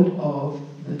thought of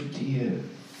the deer.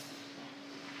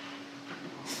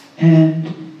 And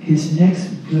his next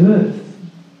birth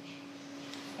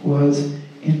was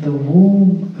in the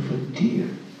womb of a deer.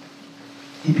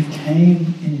 He became,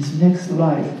 in his next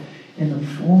life, in the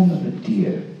form of a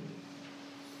deer.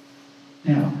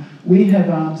 Now, we have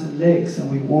arms and legs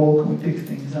and we walk and we pick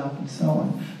things up and so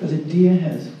on, but a deer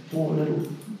has 4 little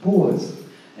paws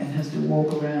and has to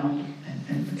walk around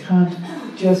and can't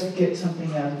just get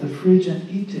something out of the fridge and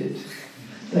eat it.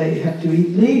 They have to eat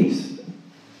leaves,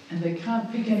 and they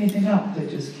can't pick anything up. They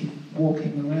just keep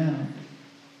walking around.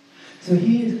 So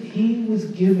he was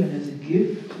given as a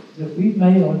gift that we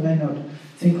may or may not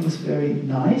think was very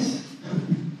nice.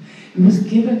 He was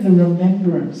given the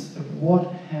remembrance of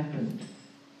what happened.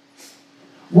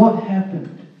 What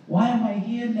happened? Why am I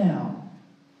here now?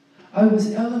 I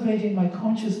was elevating my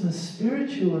consciousness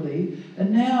spiritually,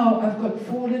 and now I've got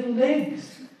 4 little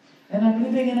legs, and I'm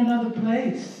living in another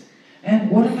place.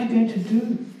 And what am I going to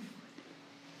do?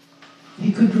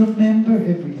 He could remember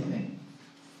everything.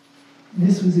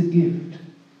 This was a gift.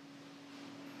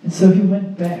 And so he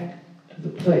went back to the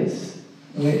place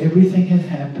where everything had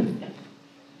happened,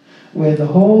 where the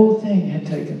whole thing had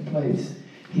taken place.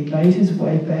 He made his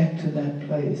way back to that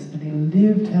place, and he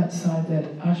lived outside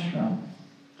that ashram.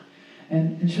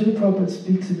 And Srila Prabhupada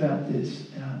speaks about this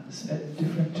at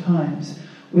different times.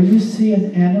 When you see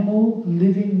an animal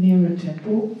living near a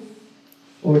temple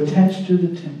or attached to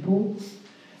the temple,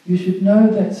 you should know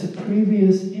that's a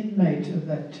previous inmate of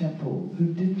that temple who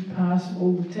didn't pass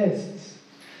all the tests.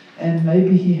 And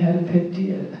maybe he had a pet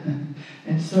deer.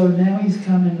 And so now he's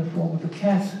come in the form of a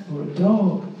cat or a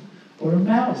dog or a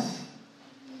mouse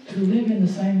to live in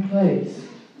the same place,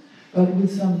 but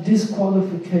with some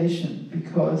disqualification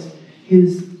because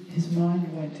his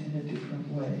mind went in a different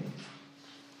way.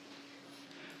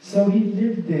 So he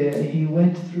lived there. He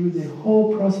went through the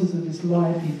whole process of his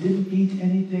life. He didn't eat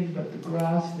anything but the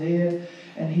grass there,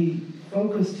 and he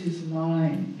focused his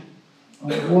mind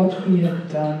on what he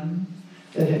had done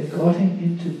that had got him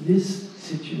into this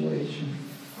situation.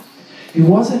 He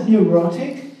wasn't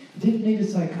neurotic. He didn't need a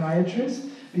psychiatrist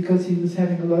because he was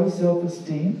having low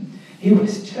self-esteem. He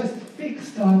was just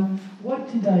fixed on,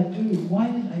 what did I do? Why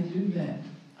did I do that?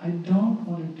 I don't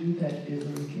want to do that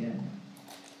ever again.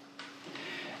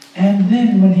 And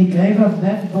then when he gave up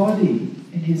that body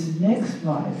in his next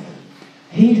life,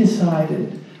 he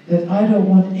decided that I don't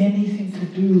want anything to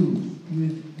do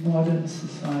with modern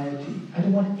society. I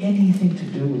don't want anything to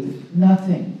do with it.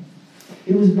 Nothing.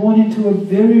 He was born into a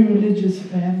very religious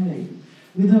family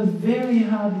with a very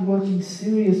hard-working,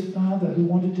 serious father who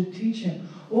wanted to teach him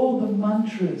all the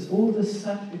mantras, all the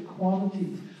sattvic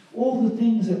qualities, all the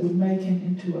things that would make him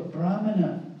into a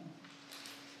brahmana.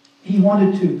 He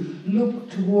wanted to look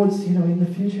towards, in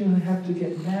the future he'll have to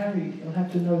get married, he'll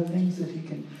have to know things that he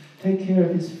can take care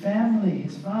of his family.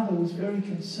 His father was very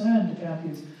concerned about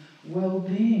his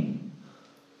well-being.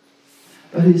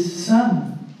 But his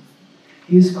son,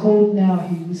 he is called now,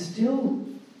 he was still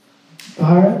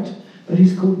Bharat, but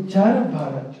he's called Jada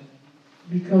Bharat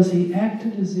because he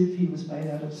acted as if he was made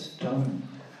out of stone.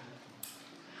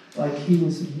 Like he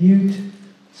was mute,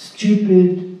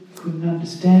 stupid, couldn't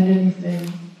understand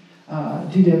anything,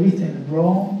 did everything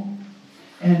wrong,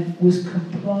 and was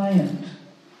compliant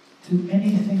to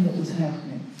anything that was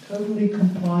happening. Totally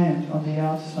compliant on the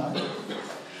outside.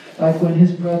 Like when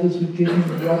his brothers would give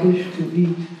him rubbish to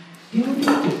eat, he would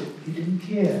eat it. He didn't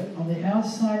care. On the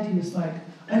outside, he was like,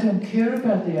 I don't care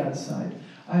about the outside.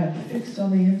 I am fixed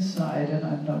on the inside, and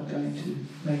I'm not going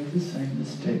to make the same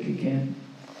mistake again.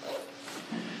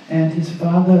 And his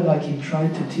father, he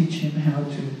tried to teach him how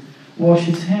to wash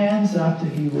his hands after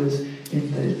he was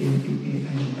in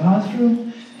the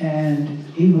bathroom, and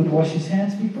he would wash his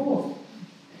hands before,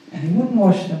 and he wouldn't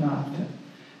wash them after.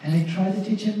 And he tried to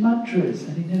teach him mantras,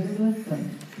 and he never learned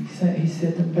them. He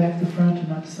said them back to front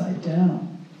and upside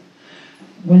down.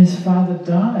 When his father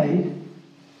died,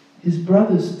 his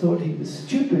brothers thought he was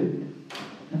stupid,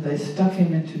 and they stuck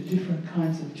him into different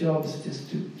kinds of jobs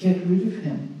just to get rid of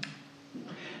him.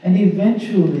 And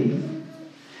eventually,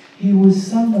 he was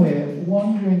somewhere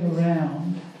wandering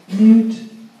around, mute,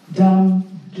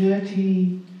 dumb,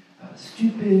 dirty,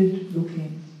 stupid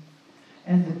looking,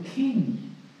 and the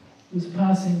king was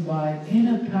passing by in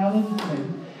a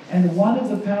palanquin, and one of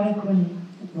the palanquin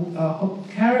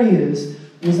carriers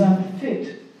was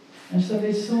unfit. And so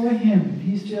they saw him.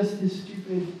 He's just this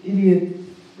stupid idiot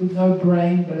with no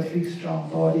brain but a big strong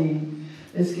body.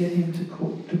 Let's get him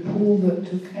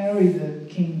to carry the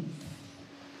king.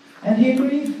 And he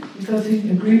agreed, because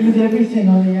he agreed with everything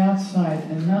on the outside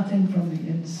and nothing from the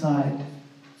inside.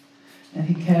 And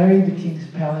he carried the king's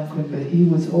palanquin, but he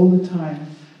was all the time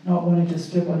not wanting to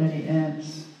step on any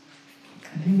ants.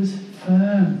 And he was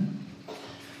firm.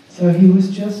 So he was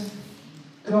just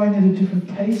going at a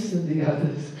different pace than the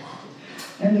others.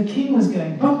 And the king was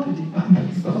going bumpity,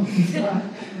 bumpity,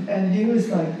 bumpity, and he was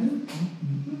like,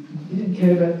 he didn't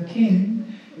care about the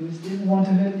king. He didn't want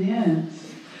to hurt the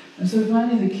ants. And so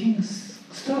finally the king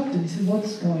stopped and he said,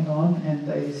 what's going on? And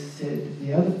they said,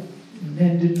 the other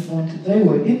men didn't want it. They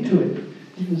were into it.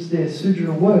 It was their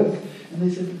sudra work. And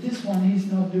they said, but this one,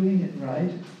 he's not doing it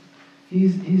right.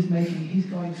 He's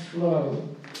going slow.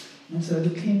 And so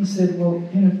the king said, well,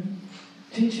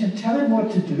 teach him, tell him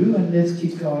what to do, and let's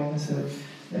keep going. And so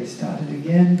they started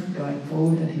again, going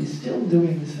forward, and he's still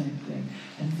doing the same thing.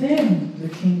 And then the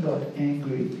king got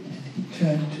angry, and he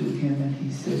turned to him and he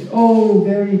said, oh,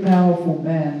 very powerful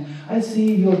man, I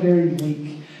see you're very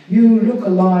weak. You look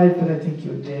alive, but I think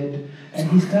you're dead. And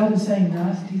he started saying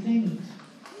nasty things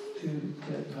to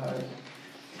Jadbharat.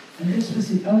 And this was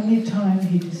the only time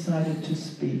he decided to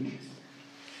speak.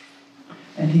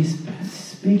 And his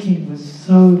speaking was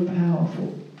so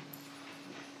powerful.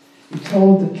 He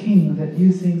told the king that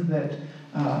you think that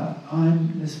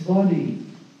I'm this body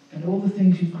and all the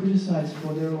things you criticize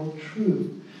for, they're all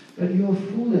true. But you're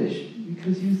foolish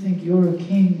because you think you're a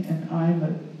king and I'm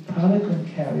a palanquin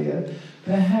carrier.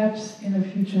 Perhaps in a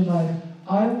future life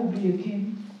I will be a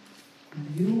king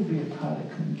and you will be a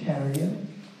palanquin carrier.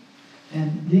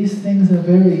 And these things are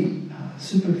very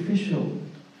superficial.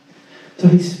 So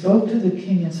he spoke to the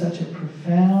king in such a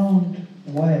profound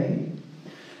way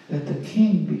that the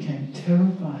king became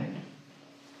terrified.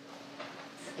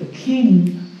 The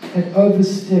king had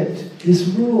overstepped this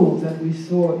rule that we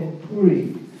saw in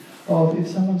Puri of if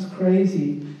someone's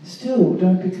crazy, still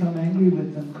don't become angry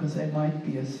with them because they might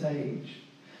be a sage.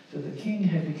 So the king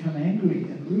had become angry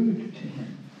and rude to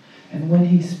him. And when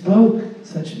he spoke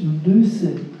such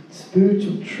lucid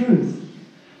spiritual truth,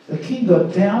 the king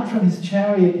got down from his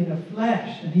chariot in a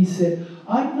flash and he said,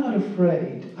 I'm not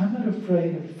afraid. I'm not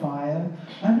afraid of fire.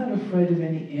 I'm not afraid of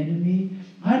any enemy.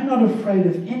 I'm not afraid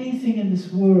of anything in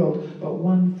this world but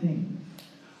one thing.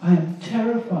 I am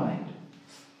terrified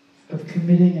of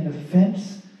committing an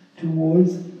offense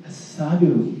towards a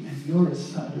sadhu, and you're a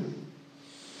sadhu.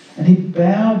 And he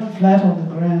bowed flat on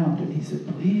the ground and he said,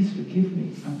 please forgive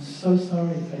me. I'm so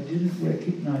sorry I didn't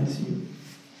recognize you.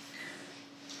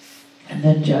 And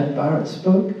then Jadbharat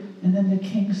spoke, and then the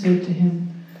king said to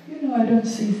him, I don't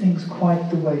see things quite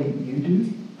the way you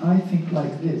do. I think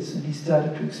like this. And he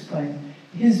started to explain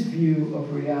his view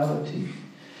of reality.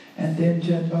 And then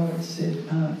Jadbharat said,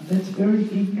 that's very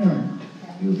ignorant.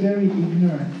 You're very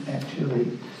ignorant,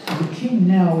 actually. And the king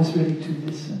now was ready to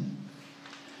listen.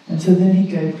 And so then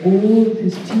he gave all of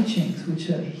his teachings, which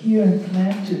are here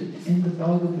implanted in the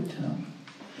Bhagavatam,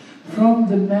 from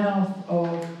the mouth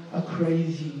of a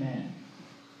crazy man.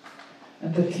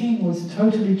 And the king was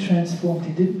totally transformed.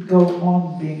 He didn't go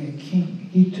on being a king.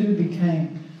 He too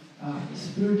became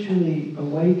spiritually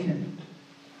awakened.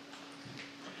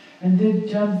 And then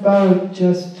Jadbharat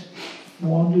just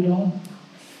wandered on.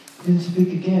 Didn't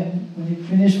speak again. When he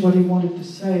finished what he wanted to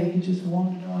say, he just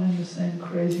wandered on in the same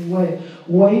crazy way,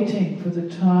 waiting for the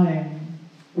time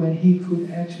when he could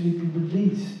actually be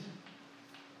released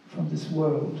from this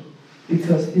world.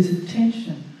 Because his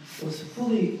attention was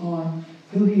fully on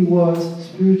who he was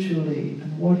spiritually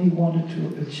and what he wanted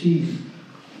to achieve.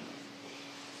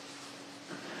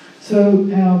 So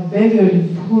our beggar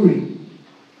in Puri,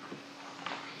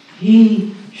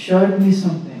 he showed me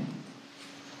something.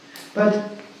 But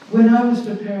when I was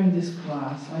preparing this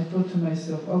class, I thought to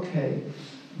myself, okay,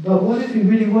 but what if he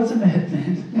really was a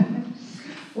madman?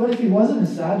 What if he wasn't a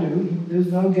sadhu? There's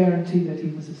no guarantee that he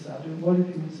was a sadhu. What if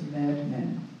he was a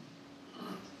madman?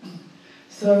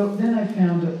 So then I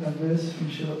found a verse from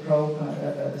Srila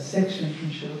Prabhupada, a section from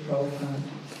Srila Prabhupada.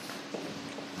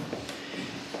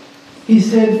 He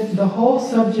said, the whole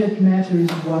subject matter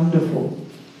is wonderful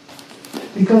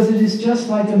because it is just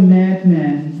like a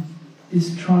madman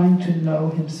is trying to know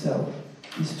himself.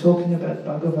 He's talking about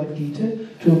Bhagavad Gita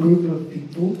to a group of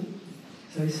people.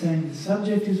 So he's saying the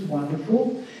subject is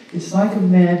wonderful. It's like a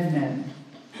madman.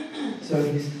 So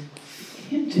he's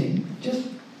hinting, just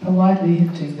politely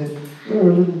hinting that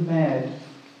we're a little mad.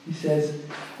 He says,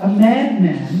 a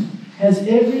madman has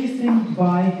everything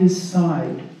by his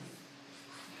side,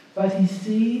 but he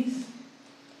sees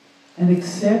and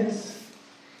accepts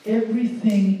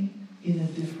everything in a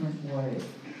different way.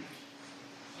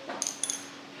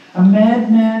 A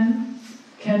madman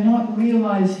cannot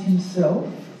realize himself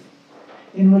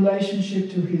in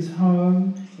relationship to his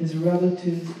home, his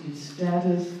relatives, his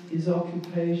status, his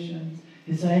occupation,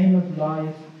 his aim of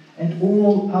life, and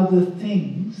all other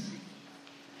things,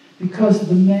 because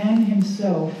the man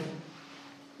himself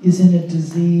is in a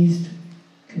diseased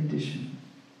condition.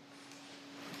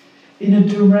 In a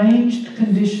deranged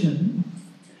condition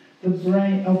the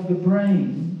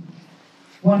brain,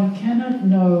 one cannot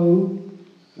know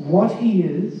what he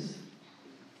is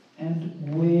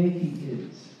and where he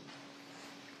is.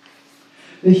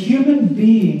 The human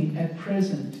being at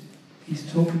present,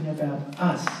 he's talking about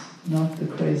us, not the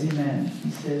crazy man.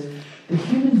 He says, the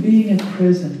human being at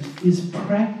present is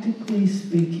practically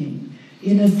speaking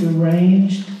in a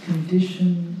deranged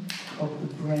condition of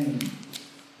the brain.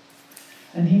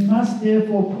 And he must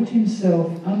therefore put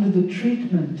himself under the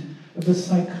treatment of a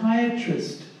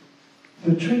psychiatrist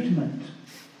for treatment.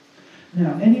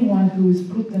 Now, anyone who has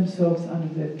put themselves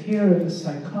under the care of a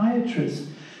psychiatrist,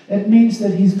 that means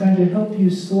that he's going to help you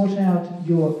sort out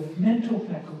your mental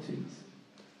faculties.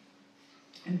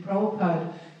 And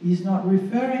Prabhupada is not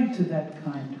referring to that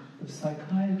kind of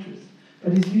psychiatrist,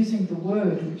 but he's using the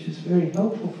word, which is very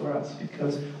helpful for us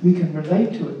because we can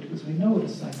relate to it, because we know what a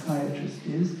psychiatrist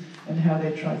is and how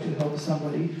they try to help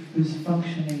somebody who's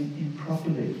functioning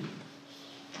improperly.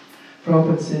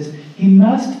 Prabhupada says, he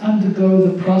must undergo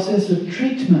the process of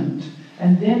treatment,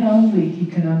 and then only he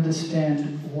can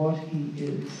understand what he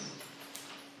is.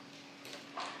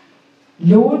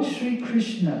 Lord Sri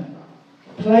Krishna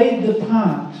played the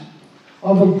part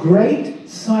of a great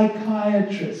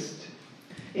psychiatrist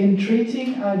in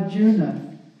treating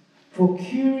Arjuna for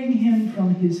curing him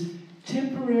from his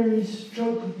temporary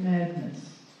stroke of madness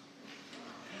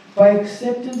by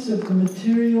acceptance of the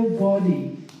material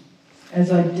body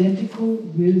as identical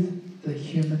with the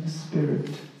human spirit.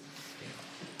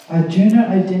 Arjuna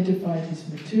identified his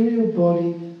material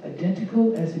body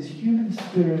identical as his human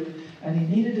spirit, and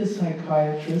he needed a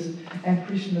psychiatrist, and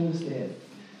Krishna was there.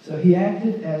 So he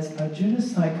acted as Arjuna's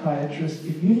psychiatrist.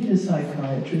 If you need a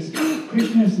psychiatrist,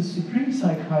 Krishna is the supreme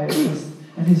psychiatrist,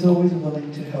 and he's always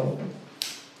willing to help.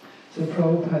 So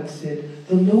Prabhupada said,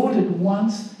 the Lord at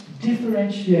once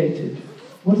differentiated.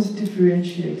 What does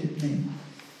differentiated mean?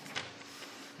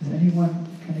 Does anyone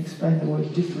can explain the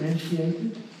word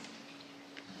differentiated?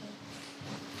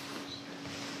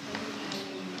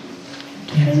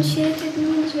 Differentiated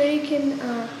means where you can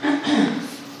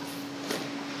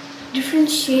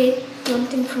differentiate one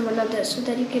thing from another, so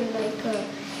that you can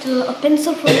tell a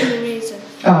pencil from an eraser.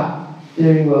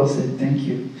 Very well said, thank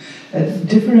you.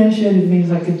 Differentiated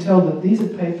means I can tell that these are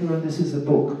paper and this is a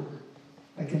book.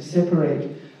 I can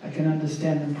separate, I can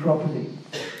understand them properly.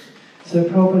 So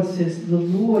Prabhupada says, the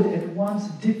Lord at once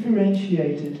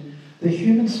differentiated the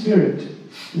human spirit.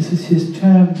 This is his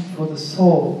term for the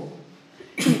soul.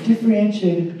 He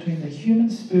differentiated between the human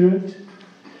spirit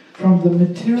from the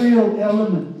material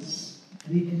elements,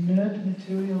 the inert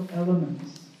material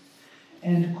elements,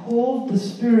 and called the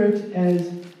spirit as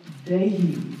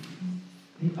Dehi,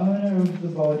 the owner of the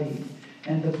body,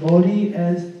 and the body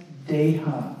as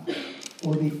Deha,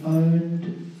 or the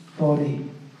owned body.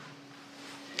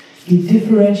 He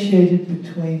differentiated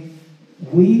between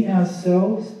we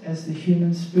ourselves as the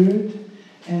human spirit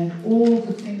and all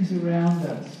the things around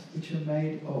us which are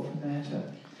made of matter.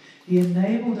 He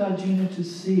enabled Arjuna to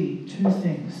see two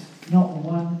things, not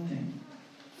one thing.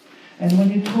 And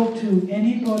when you talk to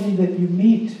anybody that you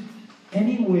meet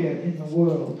anywhere in the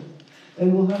world, they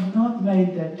will have not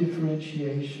made that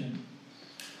differentiation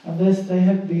unless they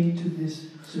have been to this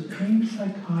supreme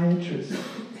psychiatrist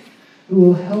who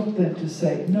will help them to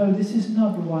say, no, this is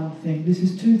not one thing, this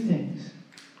is two things.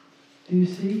 Do you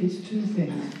see? It's two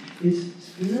things. It's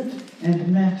spirit and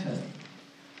matter.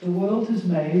 The world is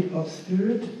made of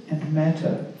spirit and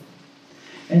matter.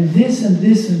 And this and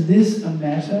this and this are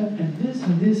matter, and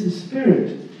this is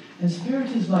spirit. And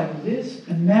spirit is like this,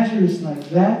 and matter is like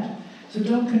that, so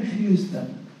don't confuse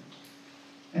them.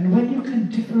 And when you can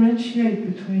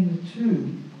differentiate between the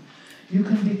two, you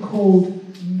can be called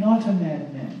not a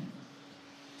madman.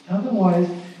 Otherwise,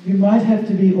 you might have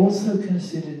to be also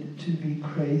considered to be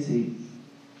crazy.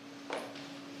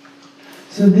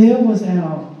 So there was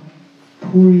our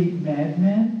Puri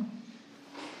madman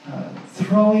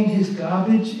throwing his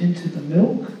garbage into the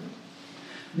milk.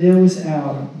 There was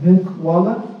our milk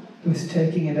walla who was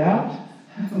taking it out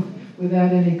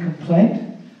without any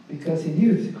complaint because he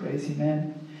knew he was a crazy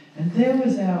man. And there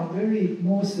was our very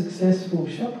more successful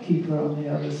shopkeeper on the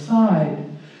other side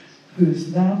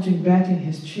who's lounging back in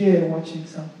his chair watching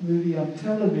some movie on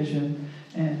television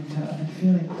and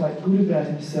feeling quite good about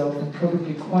himself and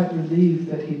probably quite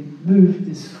relieved that he'd moved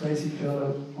this crazy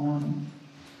fellow on.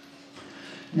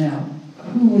 Now,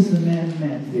 who was the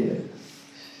madman there?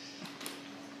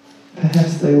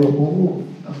 Perhaps they were all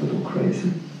a little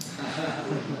crazy.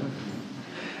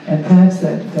 And perhaps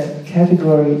that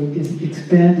category is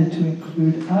expanded to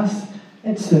include us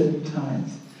at certain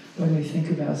times when we think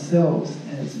of ourselves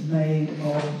as made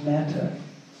of matter.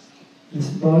 This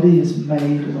body is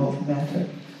made of matter.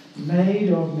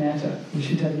 Made of matter. We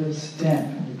should have a little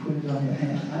stamp and we put it on your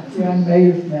hand. I'm made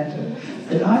of matter.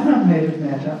 But I'm not made of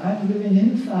matter. I'm living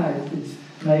inside this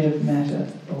made of matter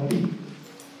body.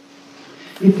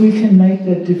 If we can make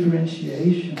that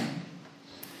differentiation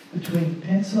between the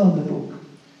pencil and the book,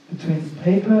 between the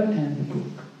paper and the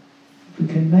book, if we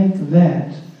can make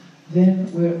that,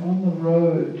 then we're on the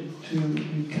road to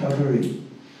recovery.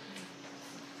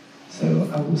 So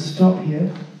I will stop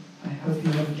here. I hope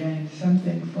you have gained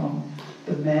something from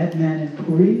the madman in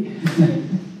Puri.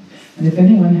 And if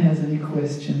anyone has any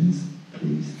questions,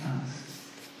 please ask.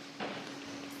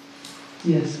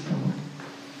 Yes, Paul.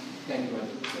 Thank you,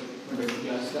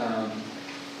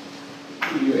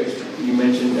 you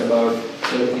mentioned about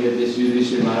here this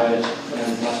Yudhishthira Maharaj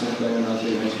and Pastor and also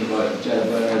you mentioned about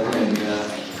Jalabharat and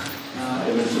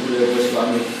even Sukadeva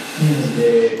Goswami.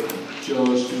 They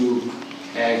chose to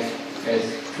act as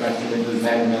transcendental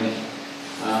madmen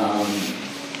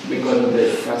because of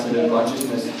their transcendental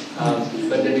consciousness.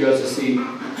 But then you also see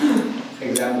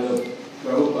example of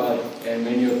Prabhupada and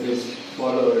many of his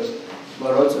followers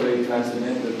were also very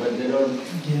transcendental, but they don't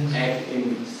act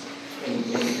in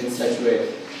such way.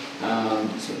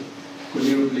 So could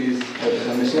you please help us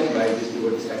understand why this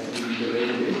what is actually the way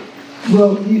it is?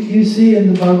 Well, you see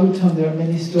in the Bhagavatam there are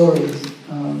many stories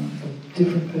of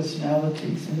different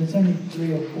personalities, and there's only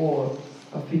 3 or 4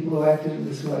 of people who acted in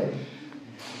this way.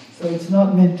 So it's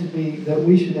not meant to be that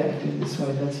we should act in this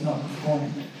way, that's not the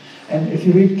point. And if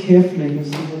you read carefully, you'll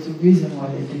see there's a reason why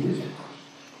they did it.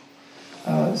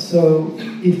 So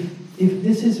if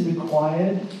this is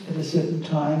required at a certain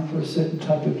time for a certain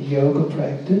type of yoga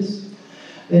practice,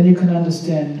 then you can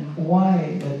understand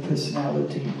why that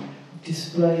personality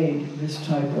displayed this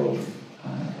type of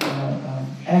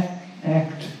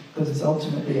act, because it's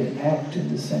ultimately an act in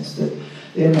the sense that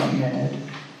they're not mad.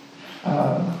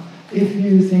 If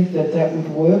you think that that would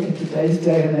work in today's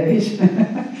day and age,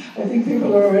 I think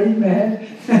people are already mad.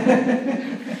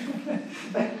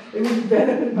 They wouldn't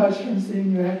benefit much from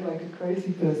seeing you act like a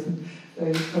crazy person.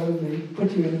 They would probably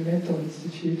put you in a mental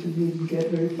institute and you wouldn't get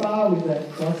very far with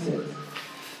that process.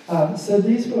 So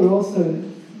these were also,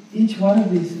 each one of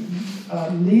these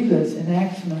leelas,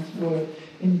 enactments, were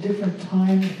in different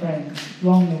time frames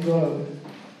long ago.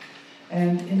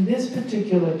 And in this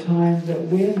particular time that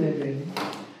we're living,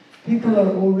 people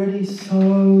are already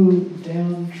so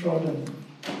downtrodden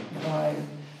by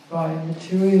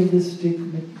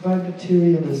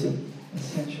materialism,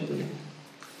 essentially.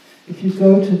 If you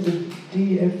go to the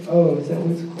DFO, is that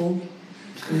what it's called?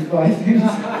 So you buy things.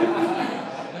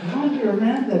 Wander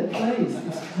around that place.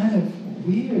 It's kind of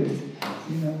weird,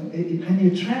 you know, and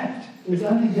you're trapped. There's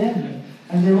only them.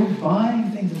 And they're all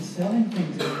buying things and selling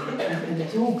things. And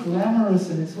it's all glamorous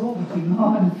and it's all going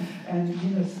on. And, you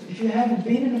know, if you haven't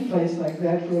been in a place like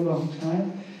that for a long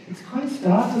time, it's quite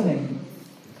startling.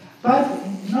 But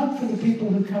not for the people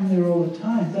who come there all the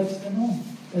time. That's the norm.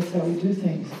 That's how we do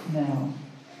things now.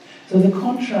 So the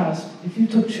contrast, if you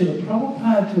took Srila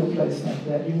Prabhupada to a place like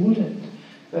that, you wouldn't.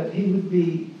 But he would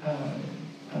be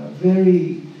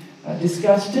very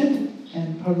disgusted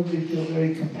and probably feel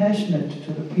very compassionate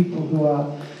to the people who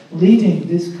are leading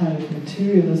this kind of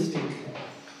materialistic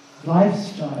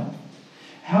lifestyle.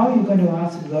 How are you going to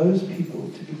ask those people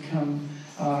to become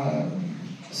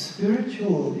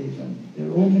spiritual even?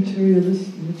 They're all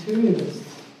materialists.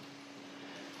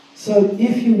 So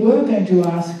if you were going to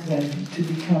ask them to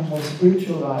become more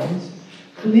spiritualized,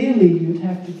 clearly you'd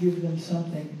have to give them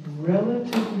something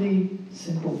relatively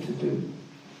simple to do.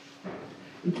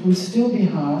 It would still be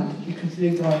hard because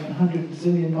they're going 100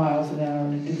 zillion miles an hour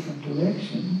in a different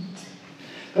direction,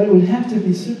 but it would have to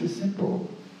be super simple.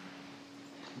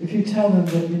 If you tell them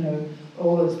that, you know,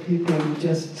 all those people who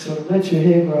just sort of let your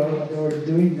hair grow, they're already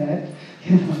doing that,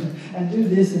 you know, and do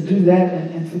this and do that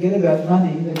and forget about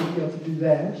money, they won't be able to do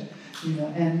that, you know,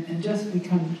 and just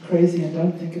become crazy and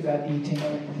don't think about eating or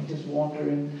anything, just wander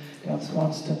down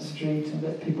Swanston Street and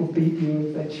let people beat you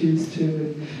if they choose to,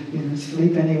 and, you know,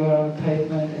 sleep anywhere on the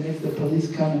pavement, and if the police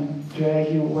come and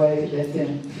drag you away, let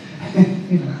them,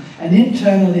 you know. And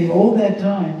internally, all that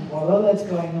time, while all that's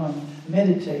going on,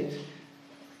 meditate.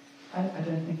 I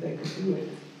don't think they could do it.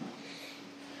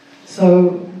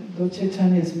 So Lord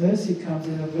Chaitanya's mercy comes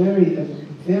in a very,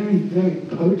 very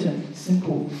potent,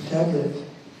 simple tablet.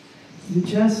 You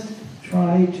just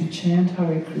try to chant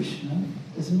Hare Krishna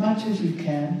as much as you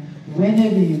can,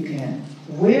 whenever you can,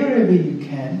 wherever you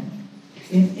can,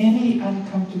 in any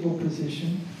uncomfortable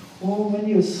position, or when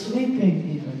you're sleeping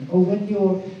even, or when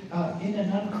you're in an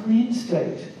unclean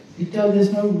state.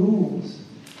 There's no rules.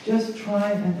 Just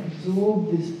try and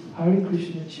absorb this Hare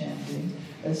Krishna chanting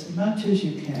as much as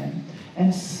you can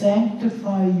and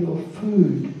sanctify your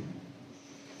food.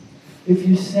 If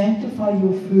you sanctify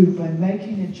your food by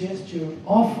making a gesture of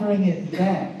offering it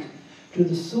back to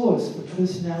the source, the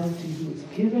personality who has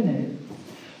given it,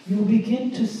 you'll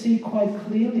begin to see quite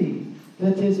clearly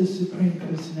that there's a Supreme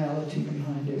Personality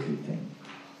behind everything.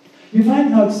 You might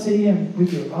not see him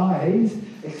with your eyes,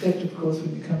 except of course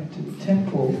when you come into the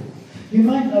temple. You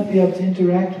might not be able to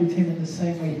interact with him in the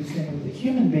same way you can with a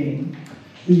human being,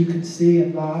 who you can see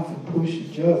and laugh and push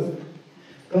and joke.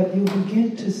 But you'll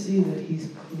begin to see that he's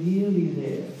clearly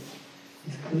there.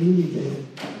 He's clearly there.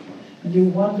 And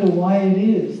you'll wonder why it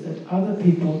is that other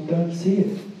people don't see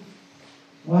it.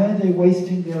 Why are they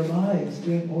wasting their lives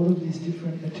doing all of these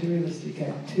different materialistic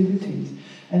activities?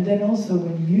 And then also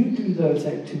when you do those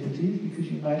activities,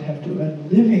 because you might have to earn a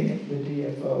living at the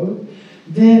DFO,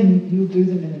 then you'll do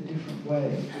them in a different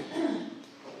way.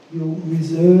 You'll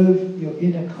reserve your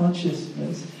inner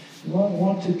consciousness. You won't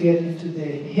want to get into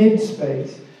their head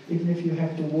space, even if you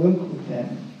have to work with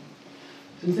them.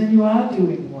 So then you are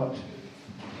doing what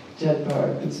Jad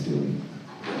Bharat is doing,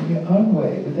 in your own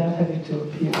way, without having to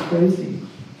appear crazy.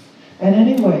 And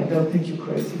anyway, they'll think you're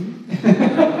crazy.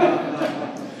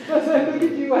 They'll say, look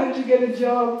at you, why don't you get a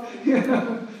job?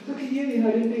 Look at you,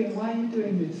 Indian, why are you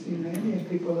doing this? Indian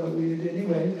people are weird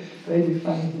anyway. They do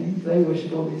funny things. They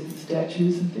worship all these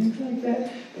statues and things like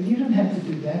that. But you don't have to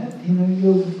do that.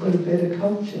 You've got a better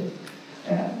culture.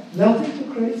 They'll think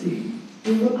you're crazy.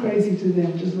 You look crazy to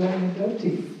them just wearing a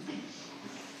dhoti.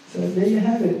 So there you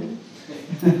have it.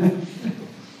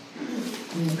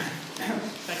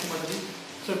 Thank you, Mataji.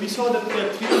 So we saw that there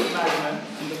are three madmen,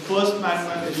 and the first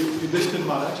madman is Yudhishthira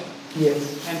Maharaj.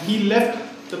 Yes. And he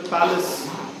left the palace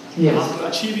after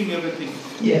achieving everything.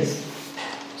 Yes.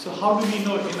 So how do we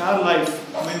know in our life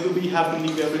when do we have to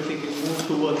leave everything and move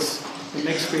towards the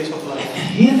next phase of life?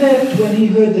 He left when he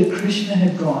heard that Krishna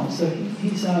had gone. So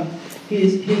his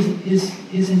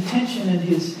intention and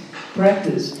his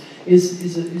practice is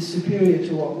superior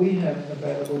to what we have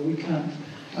available. We can't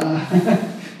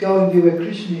go and be where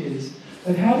Krishna is.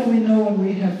 But how do we know when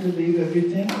we have to leave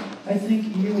everything? I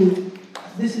think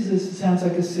sounds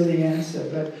like a silly answer,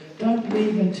 but don't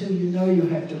leave until you know you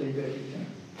have to leave everything.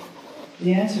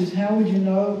 The answer is, how would you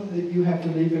know that you have to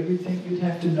leave everything? You'd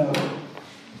have to know.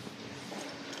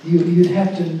 You'd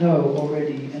have to know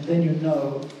already, and then you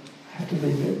know I have to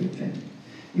leave everything.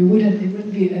 It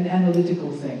wouldn't be an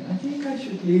analytical thing. I think I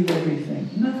should leave everything.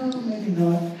 No, maybe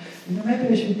not. Maybe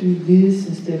I should do this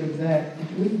instead of that.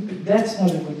 That's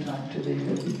not a good time to leave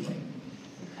everything.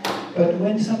 But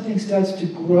when something starts to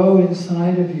grow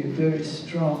inside of you very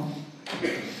strong,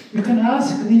 you can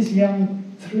ask these we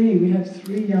have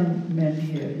three young men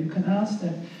here. You can ask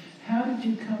them, how did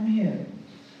you come here?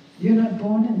 You're not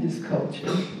born in this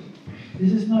culture.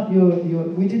 This is not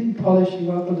we didn't polish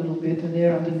you up a little bit and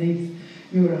there underneath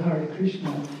you were a Hare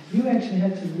Krishna. You actually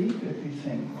had to leave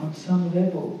everything on some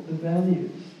level, the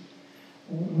values.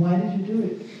 Why did you do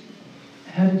it?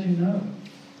 How did you know?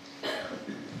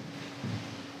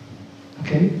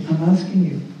 Okay, I'm asking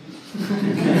you.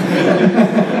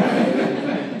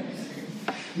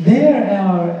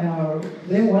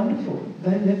 They're wonderful.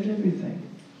 They left everything.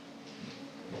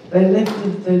 They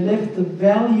left the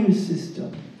value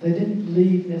system. They didn't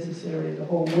leave necessarily the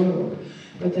whole world,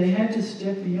 but they had to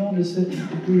step beyond a certain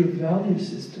degree of value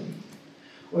system.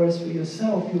 Whereas for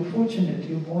yourself, you're fortunate.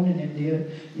 You're born in India.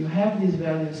 You have these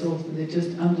values also. They're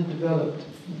just underdeveloped,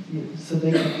 so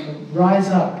they can rise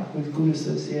up with good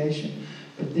association.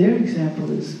 But their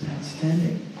example is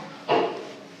outstanding.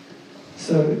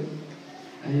 So,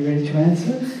 are you ready to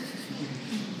answer?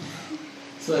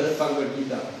 So the Bhagavad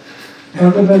Gita.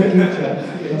 Bhagavad Gita.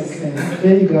 Okay.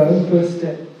 There you go. First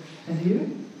step. And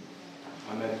you?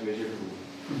 I'm at Vijaypur.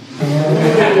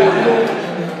 Okay.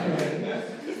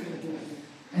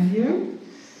 And you?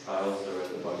 I also read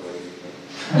the Bhagavad Gita.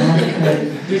 Okay.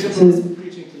 Vijaypur is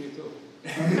preaching to me too.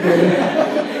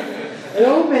 Okay. They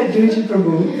all met Duji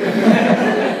Prabhu.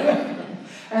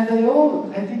 And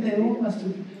I think they all must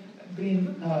have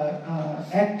been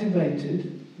activated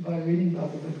by reading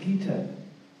Bhagavad Gita.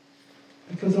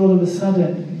 Because all of a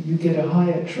sudden you get a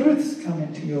higher truths come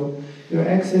into you're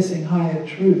accessing higher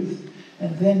truth,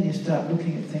 and then you start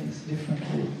looking at things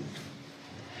differently.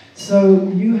 So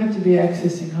you have to be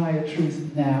accessing higher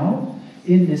truth now,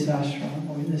 in this ashram,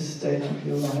 or in this stage of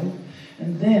your life,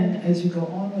 and then as you go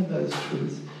on with those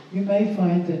truths, you may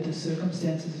find that the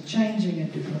circumstances are changing in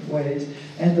different ways,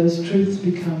 and those truths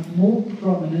become more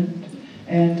prominent,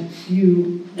 and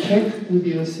you check with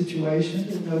your situation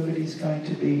that nobody's going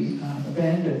to be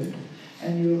abandoned,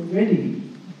 and you're ready.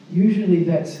 Usually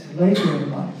that's later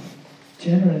in life.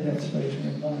 Generally that's later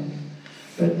in life.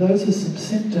 But those are some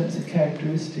symptoms and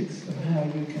characteristics of how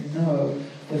you can know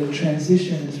that a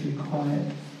transition is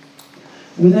required.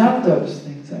 Without those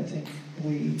things, I think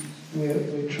we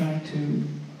we're trying to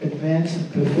advance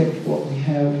and perfect what we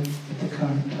have at the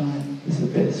current time is the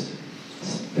best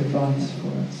advice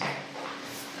for us.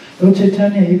 Lord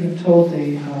Chaitanya even told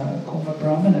the Kuma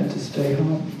Brahmana to stay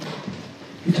home.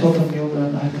 He told them you'll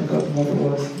learn, I've forgotten what it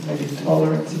was, maybe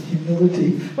tolerance and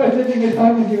humility by living at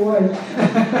home with your wife.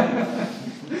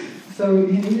 So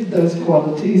he needed those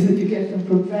qualities that you get them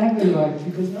from family life,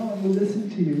 because no one will listen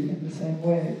to you in the same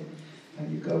way.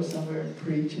 And you go somewhere and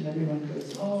preach and everyone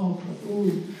goes, oh,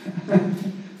 Prabhu.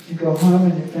 You go home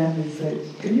and your family says,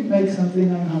 can you make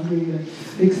something? I'm hungry, and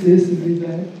fix this and do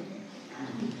that.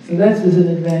 So there's an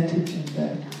advantage in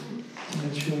that, to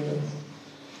mature us.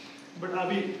 But are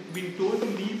we being told to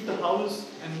leave the house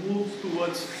and move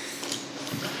towards...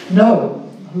 No.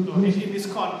 In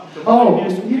ISKCON, the Oh, idea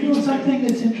is to you know preach something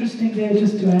that's interesting there,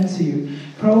 just to answer you.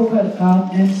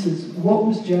 Prabhupada answers, what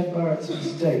was Jad Bharat's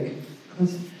mistake?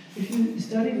 Because if you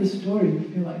study the story, you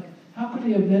feel like, how could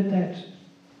he have let that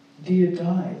deer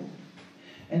die?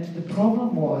 And the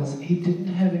problem was, he didn't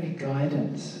have any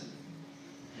guidance.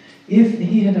 If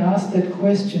he had asked that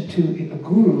question to a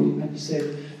guru and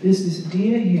said, there's this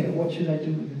deer here, what should I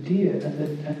do with the deer?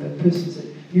 And the person said,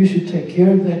 you should take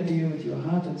care of that deer with your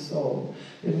heart and soul.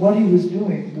 Then what he was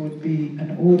doing would be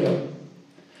an order.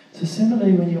 So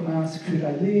similarly, when you ask, should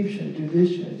I leave, should I do this,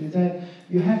 should I do that,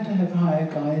 you have to have higher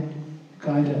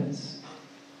guidance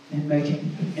in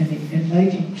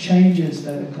making changes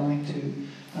that are going to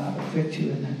affect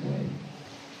you in that way.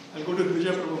 I'll go to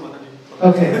Vijay Prabhu Mataji.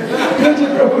 Okay,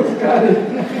 Vijay Prabhu's got it.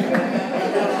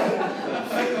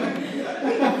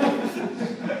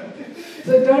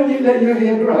 So don't you let your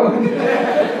hair grow.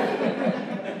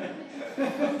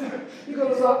 You've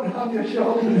got a lot on your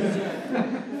shoulders.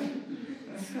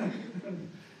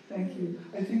 Thank you.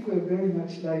 I think we're very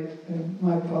much late.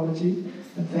 My apology.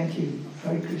 And thank you.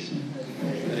 Hare Krishna.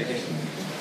 Hare Krishna.